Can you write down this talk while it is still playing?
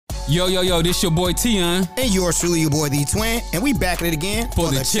Yo, this your boy Tion. And yours truly, your boy The Twin. And we back at it again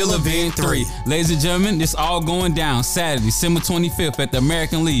for the Chill Event 3. Ladies and gentlemen, this all going down Saturday, December 25th at the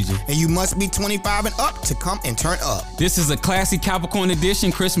American Legion. And you must be 25 and up to come and turn up. This is a classy Capricorn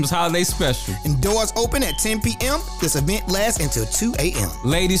edition Christmas holiday special. And doors open at 10 p.m. This event lasts until 2 a.m.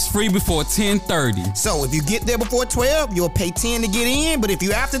 Ladies free before 10:30. So if you get there before 12, you'll pay 10 to get in. But if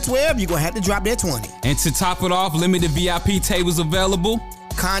you after 12, you're going to have to drop that 20. And to top it off, limited VIP tables available.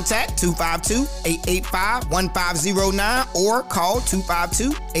 Contact 252-885-1509 or call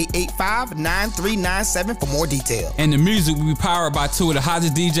 252-885-9397 for more details. And the music will be powered by two of the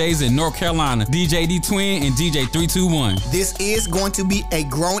hottest DJs in North Carolina, DJ D Twin and DJ 321. This is going to be a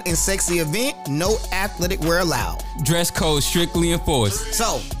grown and sexy event. No athletic wear allowed. Dress code strictly enforced.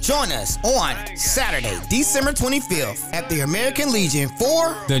 So join us on Saturday, December 25th at the American Legion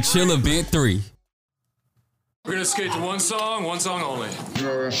for the Chill Event 3. We're gonna skate to one song only. So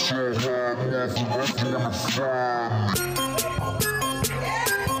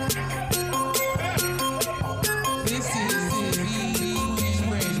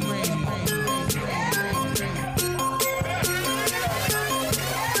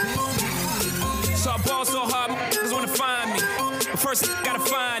I ball so hard, niggas wanna find me. But first, gotta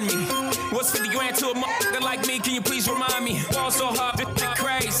find me. What's 50 grand to a motherfucker like me? Can you please remind me? Ball so hard, this shit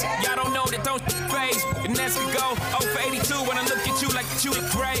crazy. Y'all don't know that don't phase. And that's to go 0 for 82 when I look at you like you the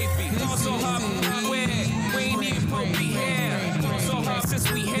gravy. Ball so hard, we ain't even supposed to be here. Ball so hard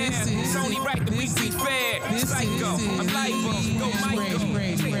since we here. It's only right that we be fair. Psycho, I'm libo, go Michael.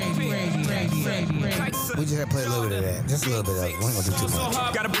 We just had to play a little bit of that. Just a little bit of it. We ain't gonna do too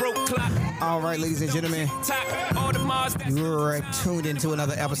much. Got a broke clock. All right, ladies and gentlemen. You're tuned into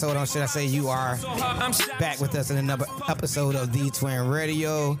another episode, or should I say you are back with us in another episode of The Twin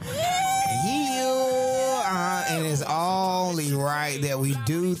Radio. And it's only right that we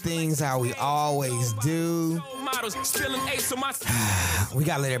do things how we always do. We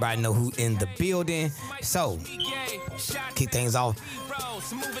gotta let everybody know who in the building. So, kick things off.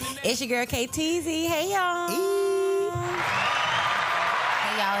 It's your girl KTZ. Hey y'all. Hey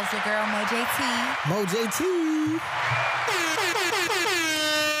y'all, it's your girl Mo JT.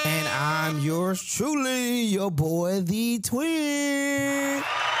 And I'm yours truly, your boy The Twin.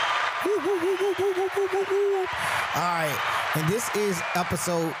 All right, and this is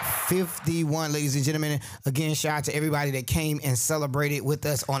episode 51, ladies and gentlemen. Again, shout out to everybody that came and celebrated with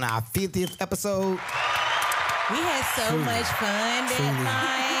us on our 50th episode. We had so much fun that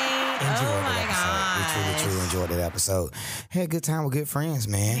night. Oh my God. We truly enjoyed that episode. Had a good time with good friends,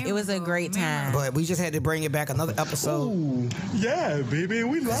 man. It was a great time. But we just had to bring it back another episode. Ooh, yeah, baby,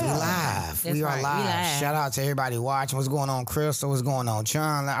 we live. We are live. Shout out to everybody watching. What's going on, Crystal? What's going on,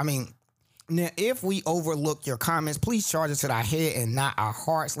 John? I mean, now, if we overlook your comments, please charge us to our head and not our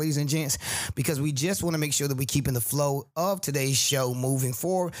hearts, ladies and gents, because we just want to make sure that we're keeping the flow of today's show moving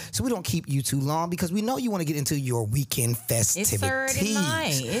forward so we don't keep you too long, because we know you want to get into your weekend festivities.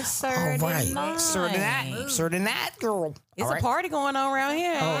 It's Saturday night. Saturday night, girl. It's a party going on around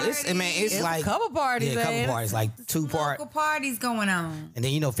here. Oh, it's like a couple parties. Yeah, a couple parties, like two local parties going on. And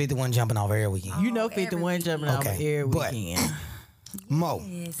then 51 jumping off every weekend. You know 51 jumping off every weekend. Mo,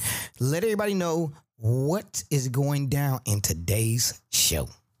 let everybody know what is going down in today's show.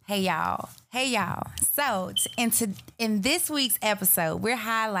 Hey y'all. So in this week's episode, we're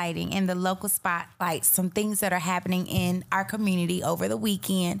highlighting in the local spotlight some things that are happening in our community over the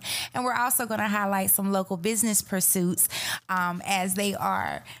weekend. And we're also going to highlight some local business pursuits as they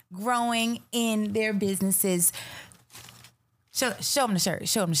are growing in their businesses. Show them the shirt.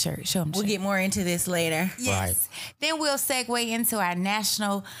 We'll get more into this later. Yes. Right. Then we'll segue into our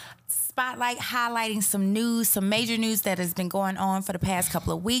national spotlight, highlighting some news, some major news that has been going on for the past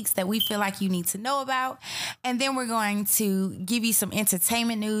couple of weeks that we feel like you need to know about. And then we're going to give you some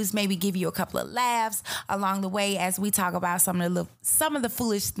entertainment news, maybe give you a couple of laughs along the way as we talk about some of the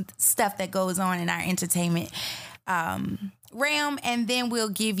foolish stuff that goes on in our entertainment realm. And then we'll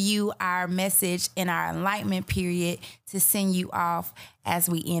give you our message in our enlightenment period to send you off as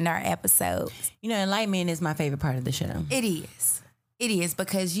we end our episode. You know, enlightenment is my favorite part of the show. It is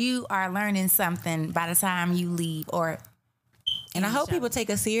because you are learning something by the time you leave. And I hope people take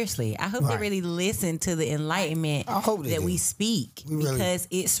us seriously. I hope they really listen to the enlightenment that we speak, because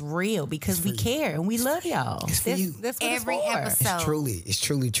it's real, because we care and we love y'all. It's for you. That's what every episode. It's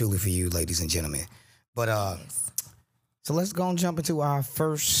truly for you, ladies and gentlemen. But so let's go and jump into our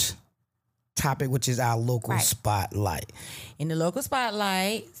first topic, which is our local spotlight. In the local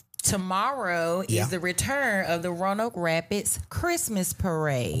spotlight, tomorrow is the return of the Roanoke Rapids Christmas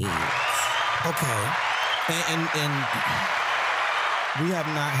Parade. Okay. And We have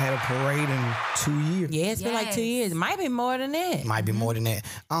not had a parade in 2 years. Yeah, it's been like 2 years. It might be more than that. Might be more than that.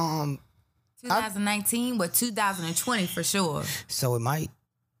 2019, but 2020 for sure. So it might.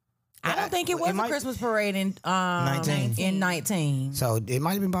 I don't think it was a Christmas parade in 19. So it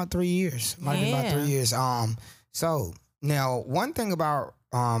might have been about 3 years. Might have been about 3 years. So now one thing about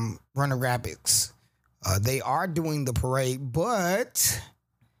Runner Rapids, they are doing the parade, but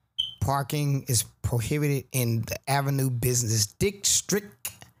parking is prohibited in the Avenue Business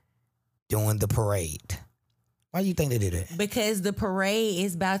District during the parade. Why do you think they did it? Because the parade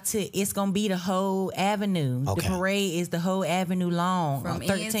is it's going to be the whole avenue. Okay. The parade is the whole avenue long. From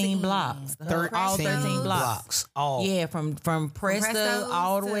 13 blocks. All 13 blocks. All from Presto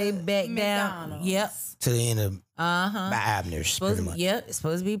all the way back down. Yep. to the end of by Abner's, pretty much. Yep, it's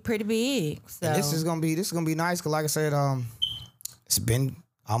supposed to be pretty big. So. And this is gonna be nice because, like I said, it's been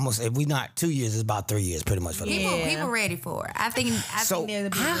almost, if we not 2 years, it's about 3 years, pretty much for the People ready for it. I think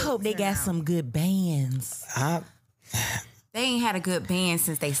I hope they got some good bands. They ain't had a good band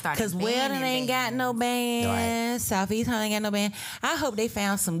since they started. Because Weldon ain't got no band. Right. Southeast Hunt ain't got no band. I hope they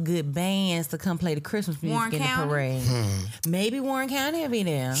found some good bands to come play the Christmas music Warren in County? the parade. Maybe Warren County will be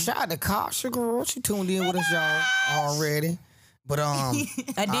there. Shout out to Cobb Sugar. She tuned in with us, y'all, already. But a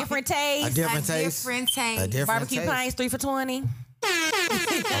different taste. A different taste. Barbecue Pines 3 for $20. Oh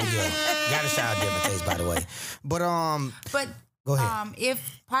yeah, gotta shout out different taste, by the way. But go ahead.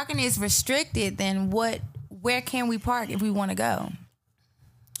 If parking is restricted, then where can we park if we want to go?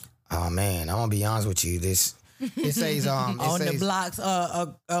 Oh man, I'm gonna be honest with you. It says on the blocks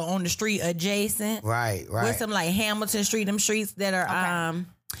on the street adjacent. Right. With some like Hamilton Street, them streets that are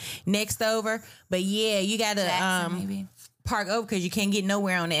next over. But yeah, you gotta maybe park over because you can't get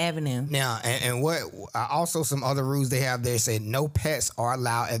nowhere on the avenue. Now, and what also some other rules they have there say no pets are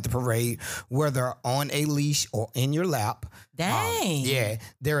allowed at the parade, whether on a leash or in your lap. Dang. Yeah,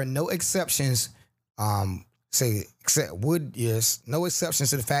 there are no exceptions. No exceptions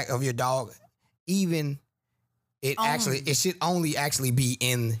to the fact of your dog, even it should only actually be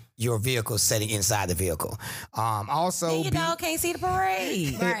in your vehicle, setting inside the vehicle. Also, then your dog can't see the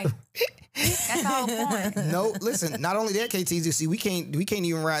parade. Right. That's the whole point. No, listen. Not only that, KTs, see, we can't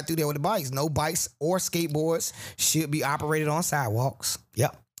even ride through there with the bikes. No bikes or skateboards should be operated on sidewalks.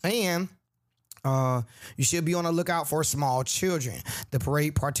 Yep, and you should be on the lookout for small children. The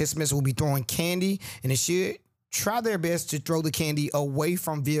parade participants will be throwing candy, and they should try their best to throw the candy away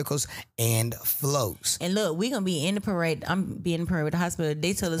from vehicles and floats. And look, we're going to be in the parade. I'm being in the parade with the hospital.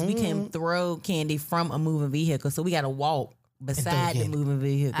 They tell us we can throw candy from a moving vehicle, so we got to walk beside the moving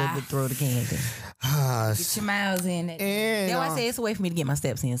vehicle to throw the candy. Get your miles in. That's why I say it's a way for me to get my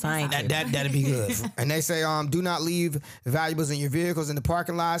steps in. So I ain't that'd be good. And they say do not leave valuables in your vehicles in the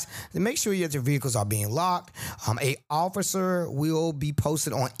parking lots. And make sure that your vehicles are being locked. A officer will be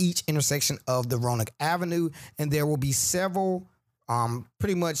posted on each intersection of the Roanoke Avenue, and there will be several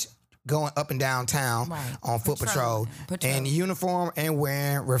pretty much going up and down town on foot patrol in uniform and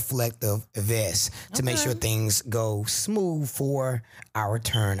wearing reflective vests to make sure things go smooth for our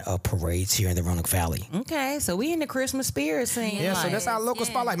return of parades here in the Roanoke Valley. Okay, so we in the Christmas spirit scene. Yeah, so that's our local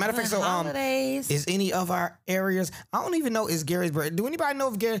spotlight. Matter of fact, holidays. Is any of our areas? I don't even know. Is Garysburg? Do anybody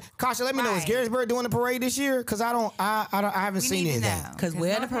know if Kasha? Let me know. Is Garysburg doing the parade this year? Because I haven't seen anything. Because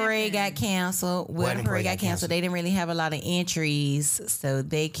the parade got canceled. The parade got canceled. They didn't really have a lot of entries, so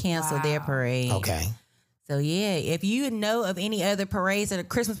they canceled their parade. Okay. So yeah, if you know of any other parades or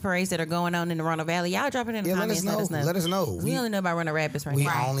Christmas parades that are going on in the Roanoke Valley, y'all drop it in the comments. Let us know. We only know about Roanoke Rapids right now.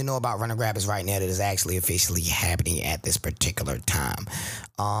 We only know about Roanoke Rapids right now that is actually officially happening at this particular time.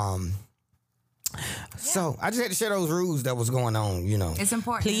 So I just had to share those rules that was going on, It's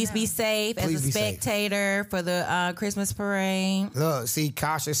important. Please be safe as a spectator for the Christmas parade. Look, see,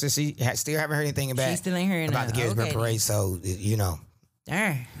 Kasha says she still haven't heard anything about. She still ain't hearing about the Garysburg parade, so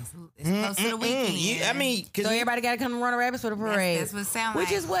Darn. It's close to the weekend. So everybody got to come to Roanoke Rapids for the parade. That's what it sounds like.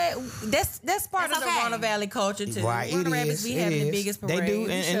 Which is what that's part of the Roanoke Valley culture too. Right, Roanoke Rapids be having the biggest parade. They do,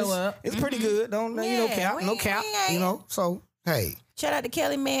 and show up. It's pretty good. Don't no cap. So hey. Shout out to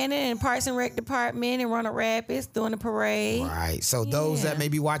Kelly Manning and Parks and Rec Department in Roanoke Rapids doing the parade. Right. So those that may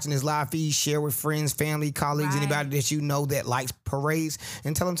be watching this live feed, share with friends, family, colleagues, anybody that you know that likes parades,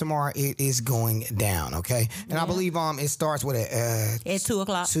 and tell them tomorrow it is going down. Okay. And I believe it starts with at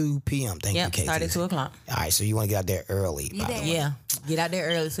 2:00. 2 p.m. Thank you, Kate. Start at 2:00. All right. So you want to get out there early. Yeah. Get out there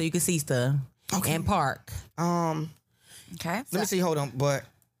early so you can see stuff. Okay. And park. Okay. Let me see. Hold on. But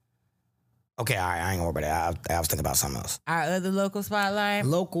Okay, all right. I ain't gonna worry about that. I was thinking about something else. Our other local spotlight.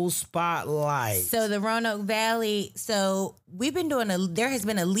 Local spotlight. So the Roanoke Valley. So we've been doing there has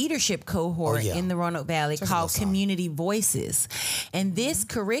been a leadership cohort in the Roanoke Valley called Community Voices, and this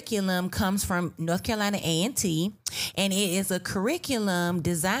curriculum comes from North Carolina A&T, and it is a curriculum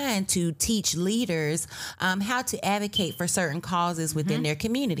designed to teach leaders how to advocate for certain causes within their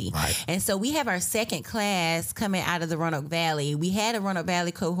community. Right. And so we have our second class coming out of the Roanoke Valley. We had a Roanoke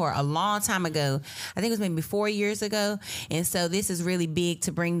Valley cohort a long time ago. I think it was maybe 4 years ago. And so this is really big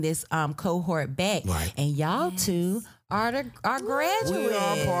to bring this cohort back. Right. And y'all two are graduates. We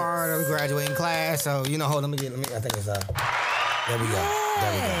are part of the graduating class. So, hold on, I think it's there we go.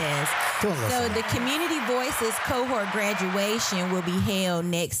 Yes. So the Community Voices cohort graduation will be held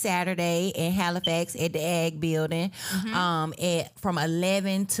next Saturday in Halifax at the Ag Building from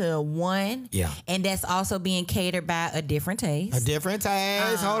 11 to 1. Yeah. And that's also being catered by A Different Taste. A Different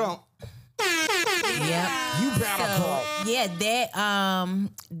Taste. Hold on. Yep. You better call. Yeah,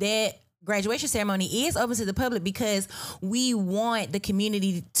 that graduation ceremony is open to the public because we want the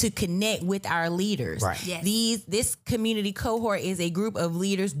community to connect with our leaders. Right. Yes. This community cohort is a group of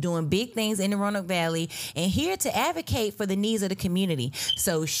leaders doing big things in the Roanoke Valley and here to advocate for the needs of the community.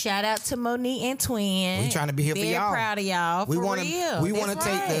 So shout out to Monique and Twin. We're trying to be here for y'all. Very proud of y'all. We want to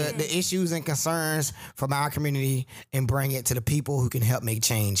take the issues and concerns from our community and bring it to the people who can help make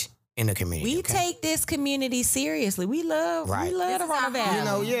change in the community. We take this community seriously. We love the Roanoke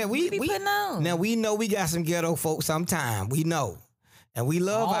Valley. We putting on. Now we know we got some ghetto folks sometime. We know. And we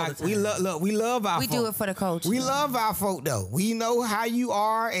love we love our We folk. do it for the culture. We love our folk though. We know how you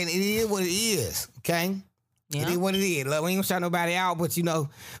are and it is what it is. Okay? Yeah. It is what it is. Look, we ain't gonna shout nobody out, but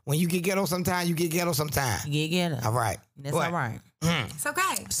when you get ghetto sometime, you get ghetto sometime. You get ghetto. All right. That's all right. It's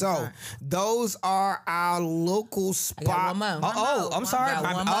okay. So those are our local spots. I got one more. I'm sorry. I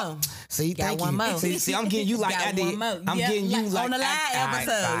got one more. See, thank you. More. See, I'm getting you like I did. I'm getting you like on the live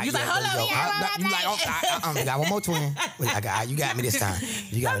episode. You like, hold on, you like, got one more, Twin. You got me this time.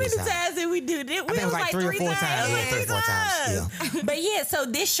 You got me this time. How many times did we do this? I think it was like 3 or 4 times. Yeah, 3 or 4 times. Yeah. But yeah, so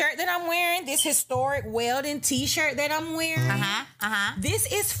this shirt that I'm wearing, this historic Weldon T-shirt that I'm wearing,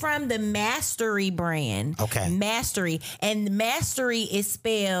 this is from the Mastery brand. Okay. Mastery, and Mastery is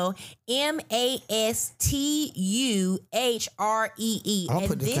spelled MASTUHREE. I'm gonna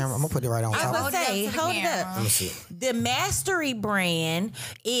put this camera. I'm gonna put it right on top. I was gonna say, hold it up. Let me see it. The Mastery brand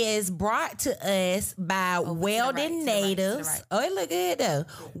is brought to us by Weldon Natives. Oh, it look good though.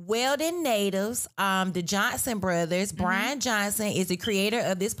 Weldon Natives, the Johnson brothers. Brian Johnson is the creator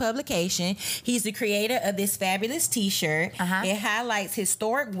of this publication. He's the creator of this fabulous T-shirt. It highlights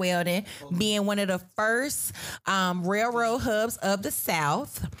historic Weldon being one of the first railroad hubs of the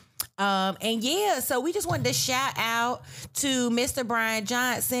South. And yeah, so we just wanted to shout out to Mr. Brian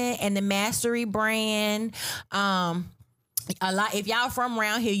Johnson and the Mastery brand. A lot. If y'all from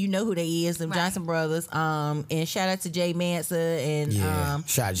around here, you know who they is, the Johnson brothers. And shout out to Jay Mansa and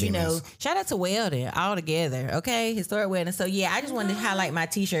shout out to Weldon all together. Okay, historic Weldon. So yeah, I just wanted to highlight my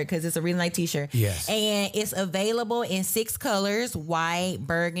T-shirt because it's a really nice T-shirt. Yes, and it's available in 6 colors: white,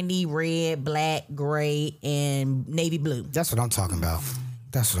 burgundy, red, black, gray, and navy blue. That's what I'm talking about.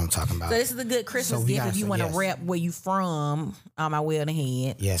 That's what I'm talking about. So this is a good Christmas gift if you want to rep where you from on my Weldon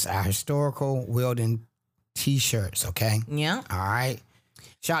head. Yes, our historical Weldon T-shirts, okay? Yeah. All right.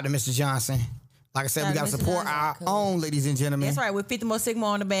 Shout out to Mr. Johnson. Like I said, we got to support our own, ladies and gentlemen. That's right, with 51 Sigma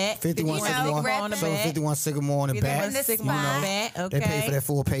on the back. 51 Sigma on the back. So 51 Sigma on the back. 51 Sigma on the back, okay. They pay for that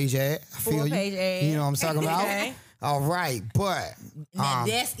full page ad. I feel you. Ad. You know what I'm talking about? Okay. All right, but now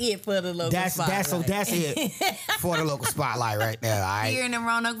that's it for the local spotlight. That's it for the local spotlight right there. All right? Here in the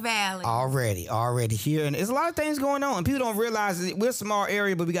Roanoke Valley. Already here, and there's a lot of things going on, and people don't realize that we're a small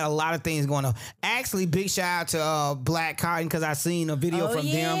area, but we got a lot of things going on. Actually, big shout out to Black Cotton because I seen a video from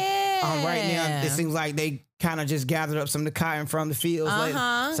them. Right now, it seems like they kind of just gathered up some of the cotton from the fields.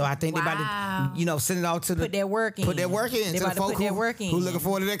 So I think they're about to, send it out to put their work in. Put their work in. To the folk who looking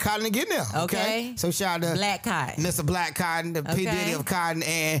forward to their cotton and getting there. Okay. So shout out to Black Cotton. Mr. Black Cotton, the P. Diddy of Cotton,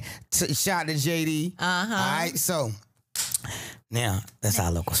 and shout out to JD. All right. So now that's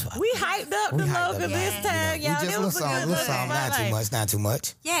our local spot. We hyped up the local this time, y'all. We just little song, not too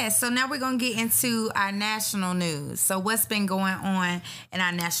much. Yeah, so now we're going to get into our national news. So what's been going on in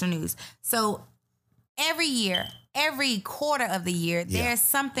our national news? So every year, every quarter of the year, there's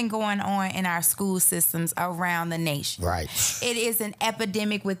something going on in our school systems around the nation. Right. It is an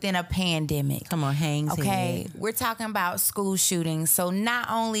epidemic within a pandemic. Come on, Hangs. Okay. We're talking about school shootings. So not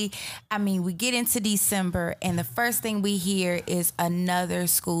only, we get into December and the first thing we hear is another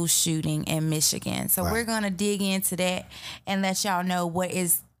school shooting in Michigan. So we're going to dig into that and let y'all know what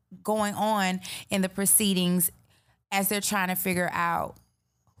is going on in the proceedings as they're trying to figure out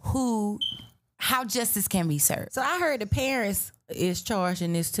how justice can be served. So I heard the parents is charged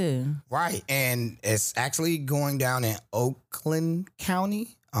in this too. Right, and it's actually going down in Oakland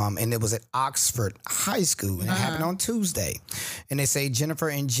County. And it was at Oxford High School, and it happened on Tuesday. And they say Jennifer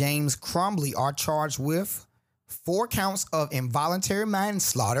and James Crumbley are charged with 4 counts of involuntary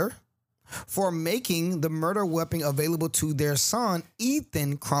manslaughter for making the murder weapon available to their son,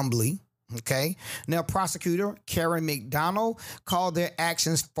 Ethan Crumbley. Okay. Now, prosecutor Karen McDonald called their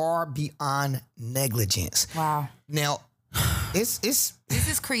actions far beyond negligence. Wow. Now, it's this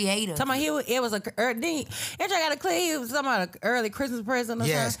is creative. Talking about it was Andrew got a clip. He was talking about an early Christmas present or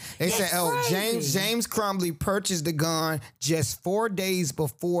yes. something. They said, James Crumbley purchased the gun just 4 days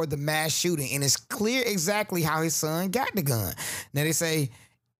before the mass shooting, and it's clear exactly how his son got the gun. Now they say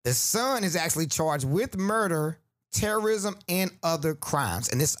the son is actually charged with murder, terrorism, and other crimes,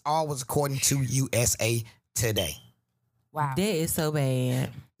 and this all was according to USA Today. Wow, that is so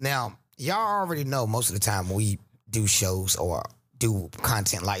bad. Now y'all already know most of the time when we do shows or do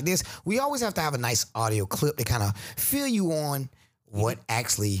content like this, we always have to have a nice audio clip to kind of fill you on what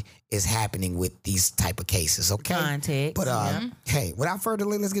actually is happening with these type of cases, okay? Context. But, hey, without further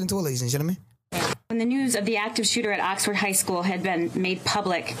ado, let's get into it, ladies and gentlemen. When the news of the active shooter at Oxford High School had been made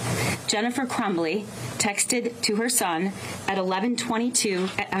public, Jennifer Crumbley texted to her son at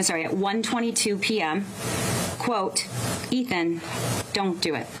 1:22 p.m., quote, "Ethan, don't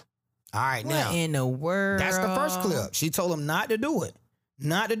do it." All right, what now in the world? That's the first clip. She told him not to do it.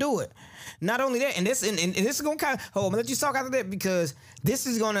 Not to do it. Not only that, and this is gonna kind of hold on, let you talk after that because this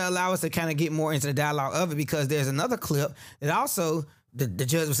is gonna allow us to kind of get more into the dialogue of it because there's another clip that also the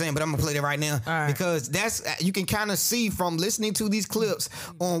judge was saying, but I'm gonna play that right now because that's you can kind of see from listening to these clips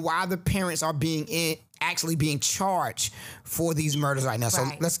on why the parents are actually being charged for these murders right now. So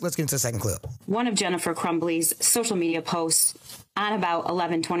let's get into the second clip. One of Jennifer Crumbley's social media posts on about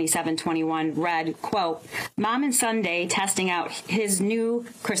 11/27/21 read, quote, "Mom and son day testing out his new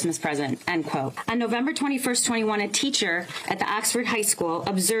Christmas present," end quote. On November 21st, 21, a teacher at the Oxford High School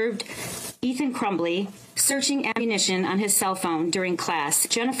observed Ethan Crumbley searching ammunition on his cell phone during class.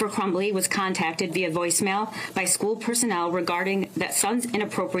 Jennifer Crumbley was contacted via voicemail by school personnel regarding that son's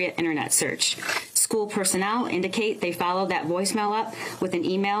inappropriate internet search. School personnel indicate they followed that voicemail up with an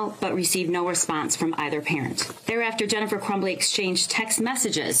email but received no response from either parent. Thereafter, Jennifer Crumbley exchanged text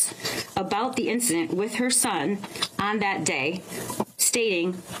messages about the incident with her son on that day,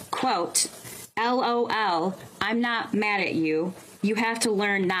 stating, quote, "LOL, I'm not mad at you. You have to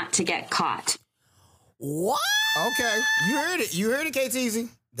learn not to get caught." What? Okay, you heard it. You heard it, KTZ.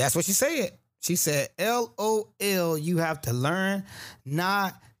 That's what she said. She said, "LOL, you have to learn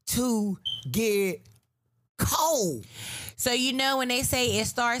not to get cold." So you know when they say it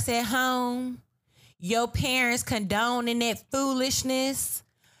starts at home, your parents condoning that foolishness,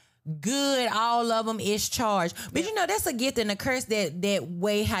 good, all of them is charged. But you know that's a gift and a curse that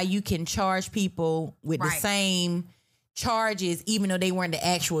way how you can charge people with the same charges even though they weren't the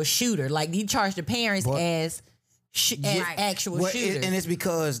actual shooter. Like you charge the parents as actual shooters. And it's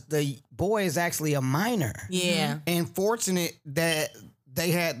because the boy is actually a minor. Yeah. And fortunate that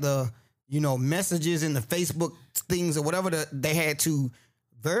they had the, messages in the Facebook things or whatever they had to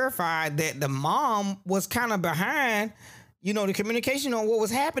verify that the mom was kind of behind, the communication on what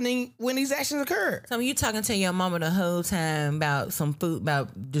was happening when these actions occurred. So you talking to your mama the whole time about some food,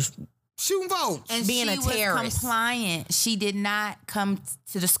 about just shooting folks and being a terrorist. Was compliant. She did not come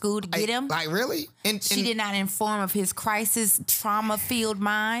to the school to get him. Like really? And she did not inform of his crisis, trauma-filled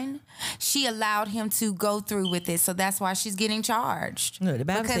mind. She allowed him to go through with it, so that's why she's getting charged. No, the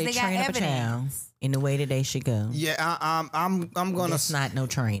Bible says train up a child in the way that they should go. Yeah, I'm gonna. That's not no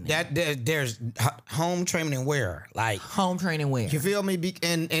training. There's home training where, like home training where. You feel me?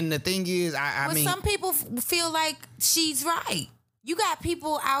 And the thing is, I mean, some people feel like she's right. You got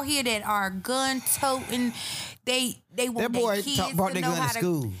people out here that are gun toting. They want their kids brought to their know gun how to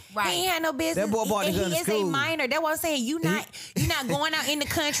school. He ain't had no business. That boy brought the gun to school. He is a minor. That's what I'm saying. You not going out in the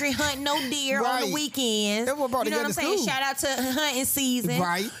country hunting no deer on the weekends. That boy brought the gun to school. Shout out to hunting season.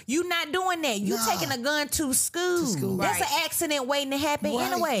 Right. You not doing that. You taking a gun to school. That's an accident waiting to happen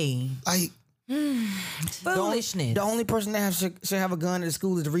anyway. Like. Foolishness. The only person that should have a gun at the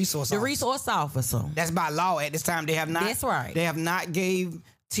school is the resource officer. The resource officer. That's by law at this time. They have not. That's right. They have not gave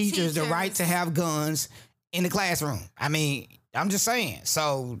teachers the right to have guns in the classroom. I mean, I'm just saying.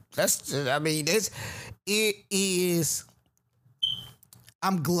 So it is.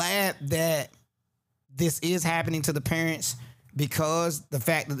 I'm glad that this is happening to the parents because the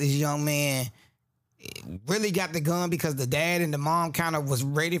fact that this young man really got the gun because the dad and the mom kind of was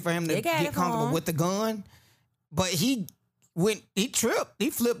ready for him to get comfortable with the gun. But he tripped, he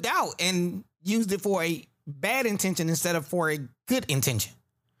flipped out and used it for a bad intention instead of for a good intention.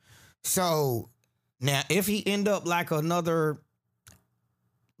 So now if he end up like the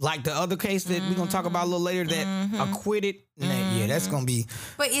other case that we're gonna talk about a little later that acquitted, yeah, that's gonna be.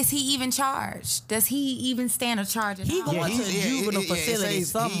 But is he even charged? Does he even stand a charge at all? Going to a juvenile facility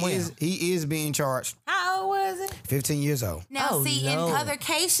somewhere. He is being charged. How old was it? 15 years old. Now, in other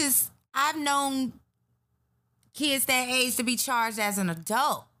cases, I've known kids that age to be charged as an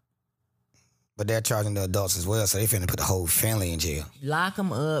adult. But they're charging the adults as well, so they finna put the whole family in jail. Lock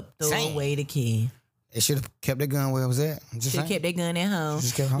them up, throw away the kid. They should have kept their gun where it was at. Should have kept their gun at home.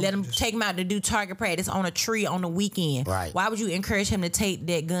 Let them take him out to do target practice on a tree on the weekend. Right. Why would you encourage him to take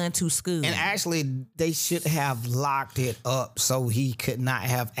that gun to school? And actually, they should have locked it up so he could not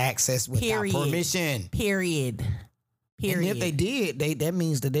have access without permission. Period. And if they did, that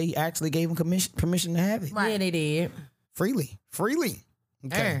means that they actually gave him permission to have it. Right. Yeah, they did. Freely.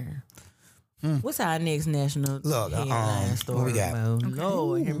 Okay. What's our next national headline story? What we got?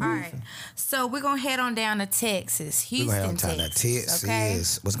 Lord, all right. So we're gonna head on down to Texas, Houston, Texas. Okay.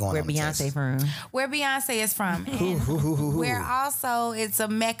 What's going on? Where Beyonce from? Where Beyonce is from, and where also it's a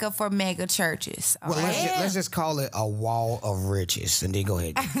mecca for mega churches. Well, let's just call it a wall of riches, and then go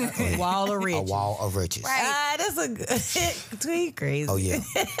ahead. Wall of riches. A wall of riches. Right. That's a good tweet. Crazy. Oh yeah.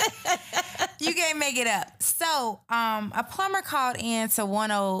 You can't make it up. So, a plumber called in to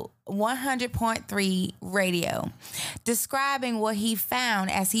 100.3 radio, describing what he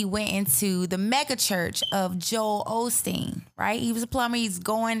found as he went into the mega church of Joel Osteen, right? He was a plumber. He's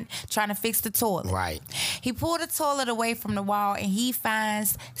trying to fix the toilet. Right. He pulled the toilet away from the wall and he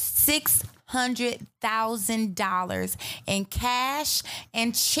finds $600,000 in cash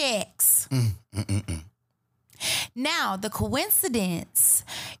and checks. Now, the coincidence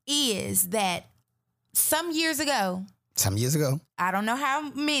is that some years ago, I don't know how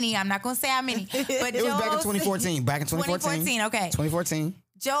many, I'm not going to say how many, but it was back in 2014. Back in 2014. Okay. 2014.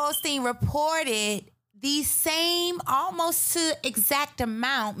 Joel Osteen reported the same, almost to exact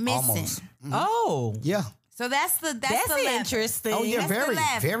amount missing. Almost. Mm-hmm. Oh. Yeah. So that's interesting. Oh, yeah,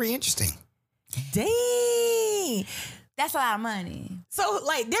 very interesting. Dang. That's a lot of money. So,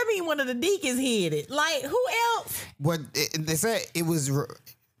 like, that mean one of the deacons hid it. Like, who else? Well, they said it was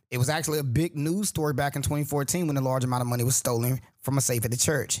actually a big news story back in 2014 when a large amount of money was stolen from a safe at the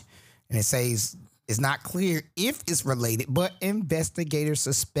church. And it says it's not clear if it's related, but investigators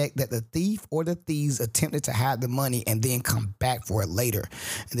suspect that the thief or the thieves attempted to hide the money and then come back for it later.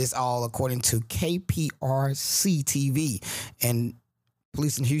 And this all according to KPRC TV. And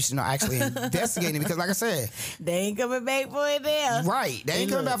police in Houston are actually investigating because, like I said, they ain't coming back for it now. Right. They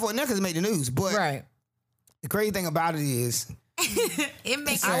ain't coming back for it now because it made the news. But the crazy thing about it is, it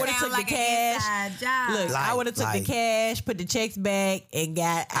makes it sound like an inside job. Look, I would have took the cash, put the checks back, and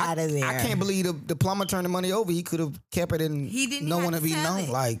got out of there. I can't believe the plumber turned the money over. He could have kept it and no one would be known.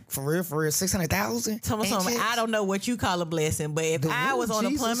 Like, for real, 600,000? I don't know what you call a blessing, but if I was on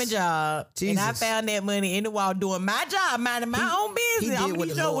a plumbing job and I found that money in the wall doing my job, minding my own business, I'm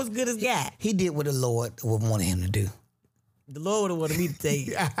pretty sure it was good as got. He did what the Lord would want him to do. The Lord would have wanted me to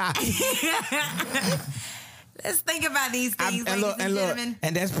take Let's think about these things, gentlemen.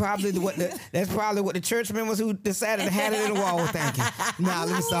 And that's probably what the church members who decided to have it in the wall were thinking. Nah,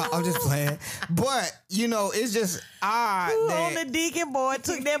 let me stop. I'm just playing. But it's just odd. Who on the deacon board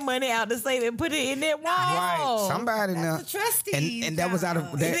took that money out the safe and put it in that wall? Right, somebody now. The trustees. And that was out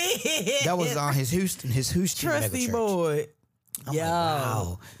of that was on his Houston trustee board.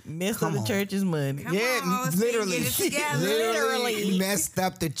 Wow. Messed up the church's money. Literally messed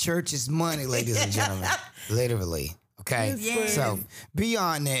up the church's money, ladies and gentlemen. Literally. Okay. Yes. So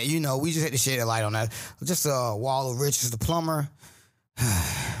beyond that, we just had to shed a light on that. Just a wall of riches, the plumber.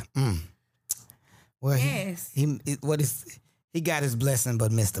 Well, yes. He got his blessing,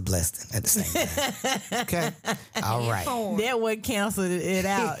 but missed the blessing at the same time. Okay? All right. That one canceled it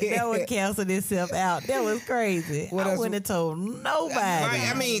out. That one canceled itself out. That was crazy. I wouldn't have told nobody. Right.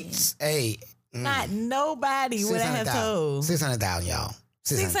 I mean, hey. Not nobody would I have told. 600,000, y'all.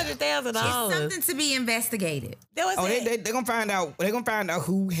 $600,000. It's something to be investigated. They're gonna find out. They're gonna find out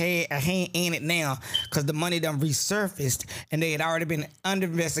who had a hand in it now, because the money done resurfaced, and they had already been under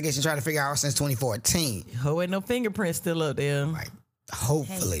investigation trying to figure out since 2014. Ain't no fingerprints still up there. Right.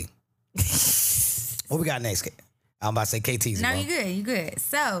 Hopefully. What we got next? I'm about to say KT's. No, you good.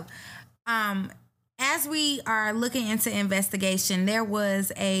 So, as we are looking into investigation, there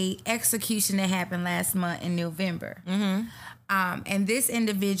was a execution that happened last month in November. Mm-hmm. And this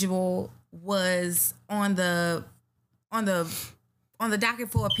individual was on the docket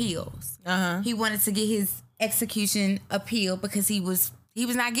for appeals. He wanted to get his execution appeal because he was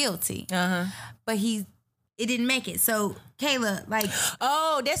not guilty. But it didn't make it. So Kayla, like,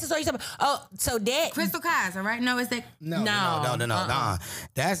 oh, that's the story you're talking about. Oh, so that Crystal Kaiser, right? No, is that No.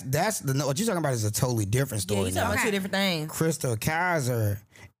 That's what you're talking about is a totally different story. Yeah, you're talking about two different things. Crystal Kaiser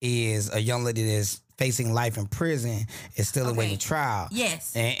is a young lady that's facing life in prison, is still awaiting trial.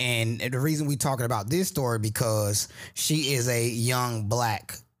 Yes. And the reason we're talking about this story because she is a young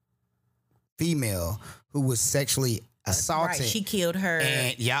black female who was sexually assaulted. Right, she killed her.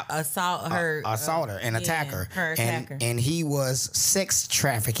 And assault her and attack her. Her attacker. And he was sex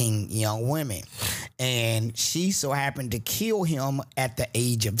trafficking young women. And she so happened to kill him at the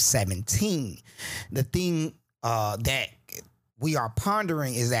age of 17. The thing that we are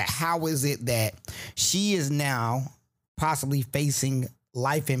pondering is that how is it that she is now possibly facing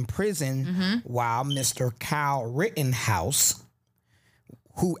life in prison while Mr. Kyle Rittenhouse,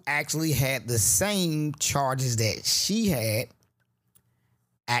 who actually had the same charges that she had,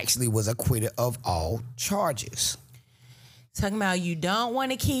 actually was acquitted of all charges. Talking about you don't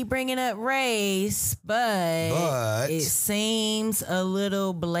want to keep bringing up race, but it seems a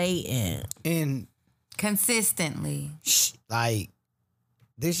little blatant. And consistently, like,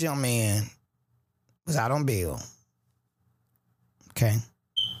 this young man was out on bail. Okay.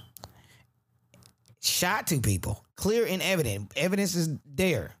 Shot two people. Clear and evident. Evidence is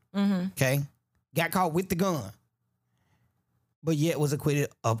there. Okay. Got caught with the gun. But yet was acquitted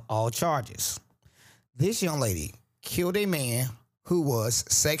of all charges. This young lady killed a man who was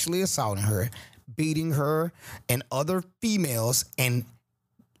sexually assaulting her, beating her and other females, and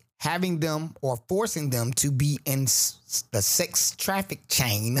having them or forcing them to be in the sex traffic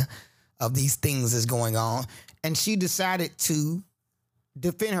chain of these things that's going on. And she decided to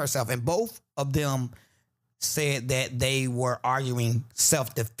defend herself. And both of them said that they were arguing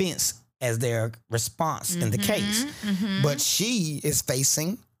self-defense as their response in the case. But she is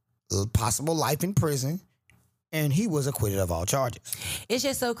facing possible life in prison, and he was acquitted of all charges. It's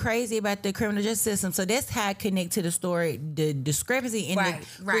just so crazy about the criminal justice system. So that's how I connect to the story. The discrepancy in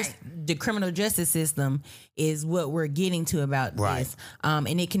the criminal justice system is what we're getting to about this.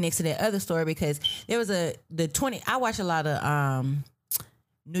 And it connects to that other story because there was I watch a lot of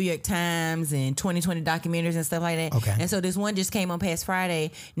New York Times and 2020 documentaries and stuff like that. Okay. And so this one just came on past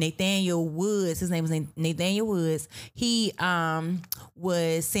Friday. Nathaniel Woods, his name was Nathaniel Woods. He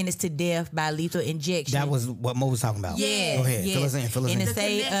was sentenced to death by lethal injection. That was what Mo was talking about. Yeah. Go ahead. Yeah. Fill us in. In the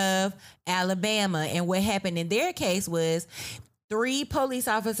state of Alabama. And what happened in their case was 3 police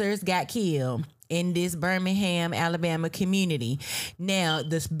officers got killed in this Birmingham, Alabama community. Now,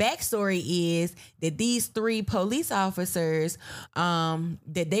 the backstory is that these 3 police officers, that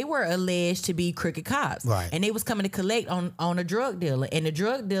they were alleged to be crooked cops. Right. And they was coming to collect on a drug dealer. And the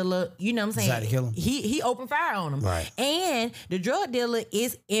drug dealer, you know what I'm saying? Decided to kill him. He opened fire on him. Right. And the drug dealer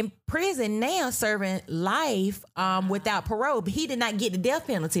is in prison now serving life without parole. But he did not get the death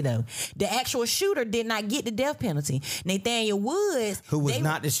penalty, though. The actual shooter did not get the death penalty. Nathaniel Woods, who was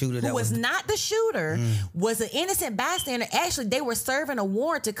not the shooter. Was an innocent bystander. Actually, they were serving a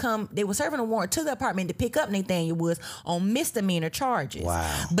warrant to the apartment to pick up Nathaniel Woods on misdemeanor charges.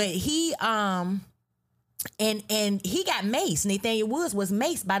 Wow. But he and he got maced. Nathaniel Woods was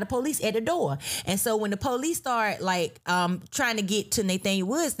maced by the police at the door. And so when the police started trying to get to Nathaniel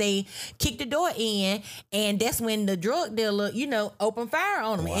Woods, they kicked the door in, and that's when the drug dealer, opened fire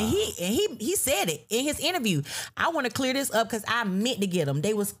on him. Wow. And he said it in his interview. I want to clear this up because I meant to get them.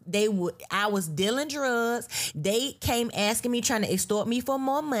 I was dealing drugs. They came asking me, trying to extort me for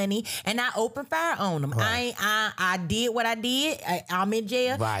more money, and I opened fire on them. Right. I did what I did. I'm in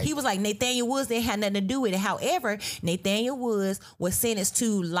jail. Right. He was like, Nathaniel Woods didn't have nothing to do with it. However, Nathaniel Woods was sentenced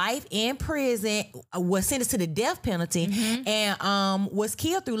to life in prison, was sentenced to the death penalty, and was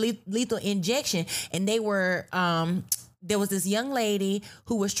killed through lethal injection. And they were there was this young lady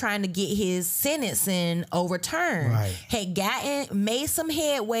who was trying to get his sentencing overturned. Right. Had made some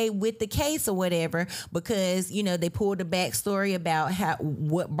headway with the case or whatever, because they pulled the backstory about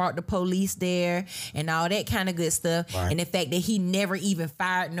what brought the police there and all that kind of good stuff. Right. And the fact that he never even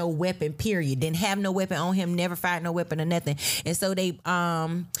fired no weapon, period. Didn't have no weapon on him, never fired no weapon or nothing. And so they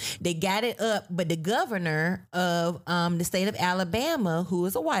got it up, but the governor of the state of Alabama, who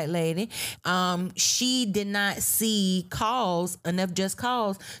is a white lady, she did not see enough just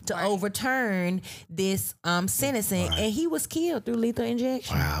cause to overturn this sentencing, and he was killed through lethal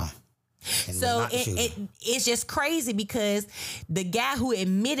injection. Wow. So it's just crazy because the guy who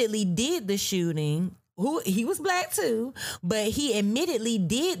admittedly did the shooting, who he was black too, but he admittedly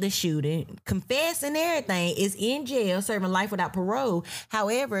did the shooting, confessed and everything, is in jail serving life without parole.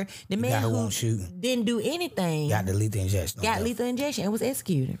 However, the man who didn't do anything got the lethal injection. Lethal injection and was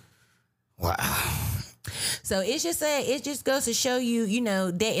executed. Wow. So it just goes to show you, you know,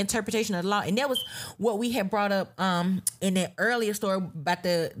 that interpretation of the law, and that was what we had brought up in that earlier story about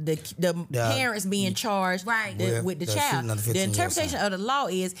the parents being charged with the child. The interpretation of the law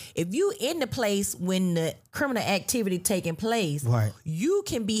is if you in the place when the criminal activity taking place, you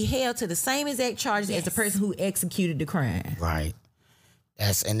can be held to the same exact charges as the person who executed the crime. Right.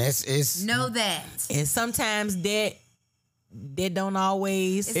 Know that. And sometimes that don't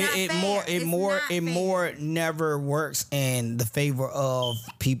always. It more never works in the favor of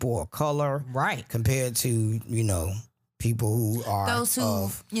people of color, right? Compared to, you know, people who are those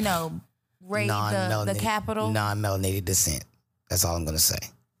who raid the capital, non-melanated descent. That's all I'm gonna say.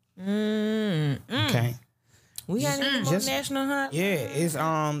 Okay. We got any more national hunt? Yeah, it's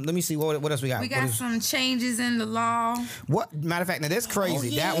let me see what else we got. We got some changes in the law. What matter of fact, now that's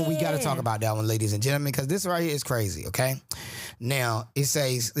crazy. That one we got to talk about that one, ladies and gentlemen, because this right here is crazy. Okay, now it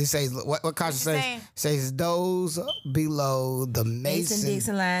says what Kasha says. Says those below the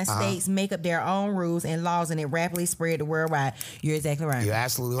Mason-Dixon line states make up their own rules and laws, and it rapidly spread worldwide. You're exactly right. You're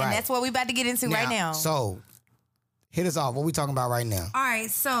absolutely right. And that's what we about to get into right now. So. Hit us off. What we talking about right now? All right,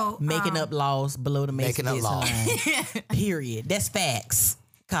 so making up laws below the Mason-Dixon line. Period. That's facts,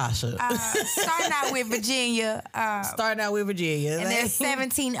 Kasha. Starting out with Virginia. And there's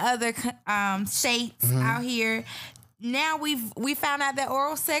 17 other states out here. Now we found out that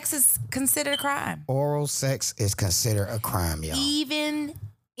oral sex is considered a crime. Oral sex is considered a crime, y'all. Even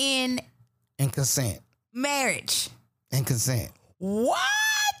in consent. Marriage. In consent. What?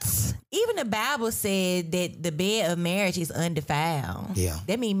 Even the Bible said that the bed of marriage is undefiled. Yeah.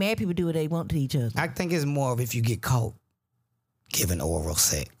 That means married people do what they want to each other. I think it's more of if you get caught giving oral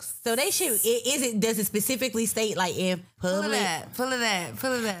sex. So they should, does it specifically state like in public? Pull it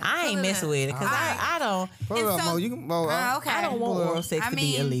up. I ain't messing with it because I don't. Pull it up, Mo. You can, Mo. Okay. I don't want oral sex to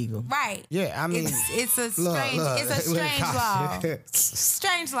be illegal. Right. Yeah, I mean. It's a strange law.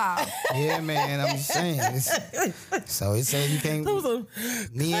 Strange law. Yeah, man, I'm just saying. So it says you can't.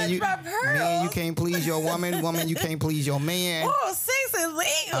 Me and you can't please your woman. Woman, you can't please your man. Oral sex is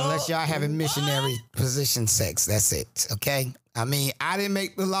legal. Unless y'all having missionary position sex. That's it. Okay? I mean, I didn't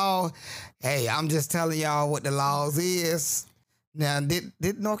make the law. Hey, I'm just telling y'all what the laws is. Now, did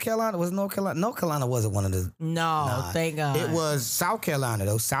North Carolina, North Carolina wasn't one of the... No, thank God. It was South Carolina,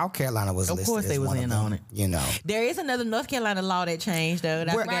 though. South Carolina was listed. Of course they was in on it. You know. There is another North Carolina law that changed, though.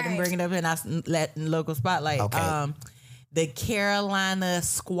 I forgot to bring it up in our local spotlight. Okay. The Carolina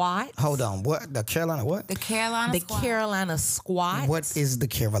Squat. Hold on. What? The Carolina what? The Carolina Squat. The Carolina Squat. What is the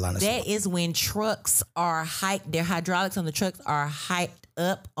Carolina Squat? That is when trucks are hiked, their hydraulics on the trucks are hiked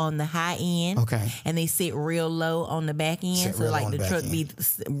up on the high end. Okay. And they sit real low on the back end. So like the truck be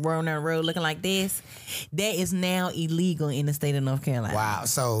rolling down the road looking like this. That is now illegal in the state of North Carolina. Wow.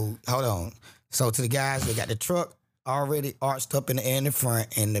 So hold on. So to the guys, they got the truck already arched up in the air in the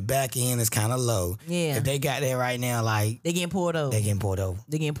front, and the back end is kind of low. Yeah. If they got there right now, like... They getting pulled over. They getting pulled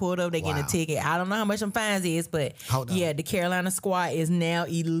over. They getting a ticket. I don't know how much them fines is, but yeah, the Carolina Squat is now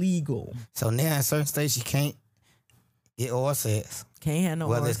illegal. So now in certain states, you can't get oral sex. Can't have no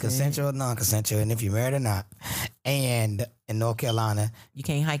whether it's consensual or non-consensual, and if you're married or not. And in North Carolina... You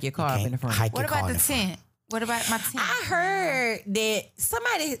can't hike your car up in the front. What about the tent? What about my tent? I heard that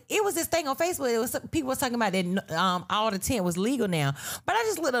it was this thing on Facebook. People was talking about that all the tent was legal now. But I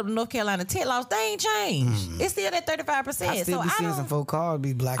just looked up the North Carolina tent laws. They ain't changed. It's still at 35%. I still be seeing some folk cars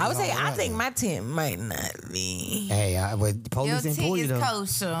be black. I would say I think my tent might not be. Hey, but the police didn't pull you though. Your tent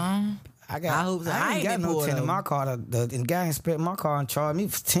is kosher. I hope so. I ain't got no tent in my car. The guy inspected my car and charged me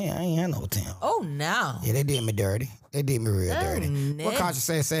for 10. I ain't had no tent. Oh no. Yeah, they did me dirty. They did me real dirty. No. What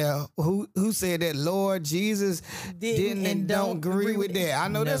conscience say? Who said that Lord Jesus didn't and don't agree with that? I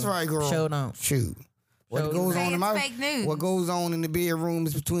know that's right, girl. Show don't. Shoot. What goes on in fake news. What goes on in the bedroom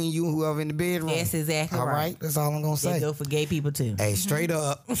is between you and whoever in the bedroom. That's exactly all right. That's all I'm gonna say. They go for gay people too. Hey, straight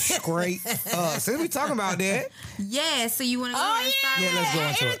up, straight up. Since we talking about that, yeah. So you want to go ahead and start? Yeah, let's go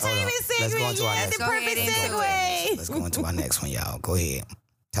into it. Let's go into our next. The perfect segue. Let's go into our next one, y'all. Go ahead.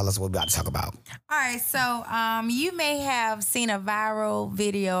 Tell us what we're about to talk about. All right, so you may have seen a viral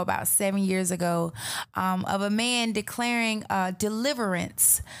video about 7 years ago of a man declaring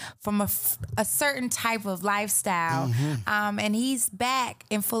deliverance from a certain type of lifestyle, and he's back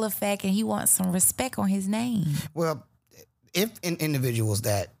in full effect, and he wants some respect on his name. Well, if individuals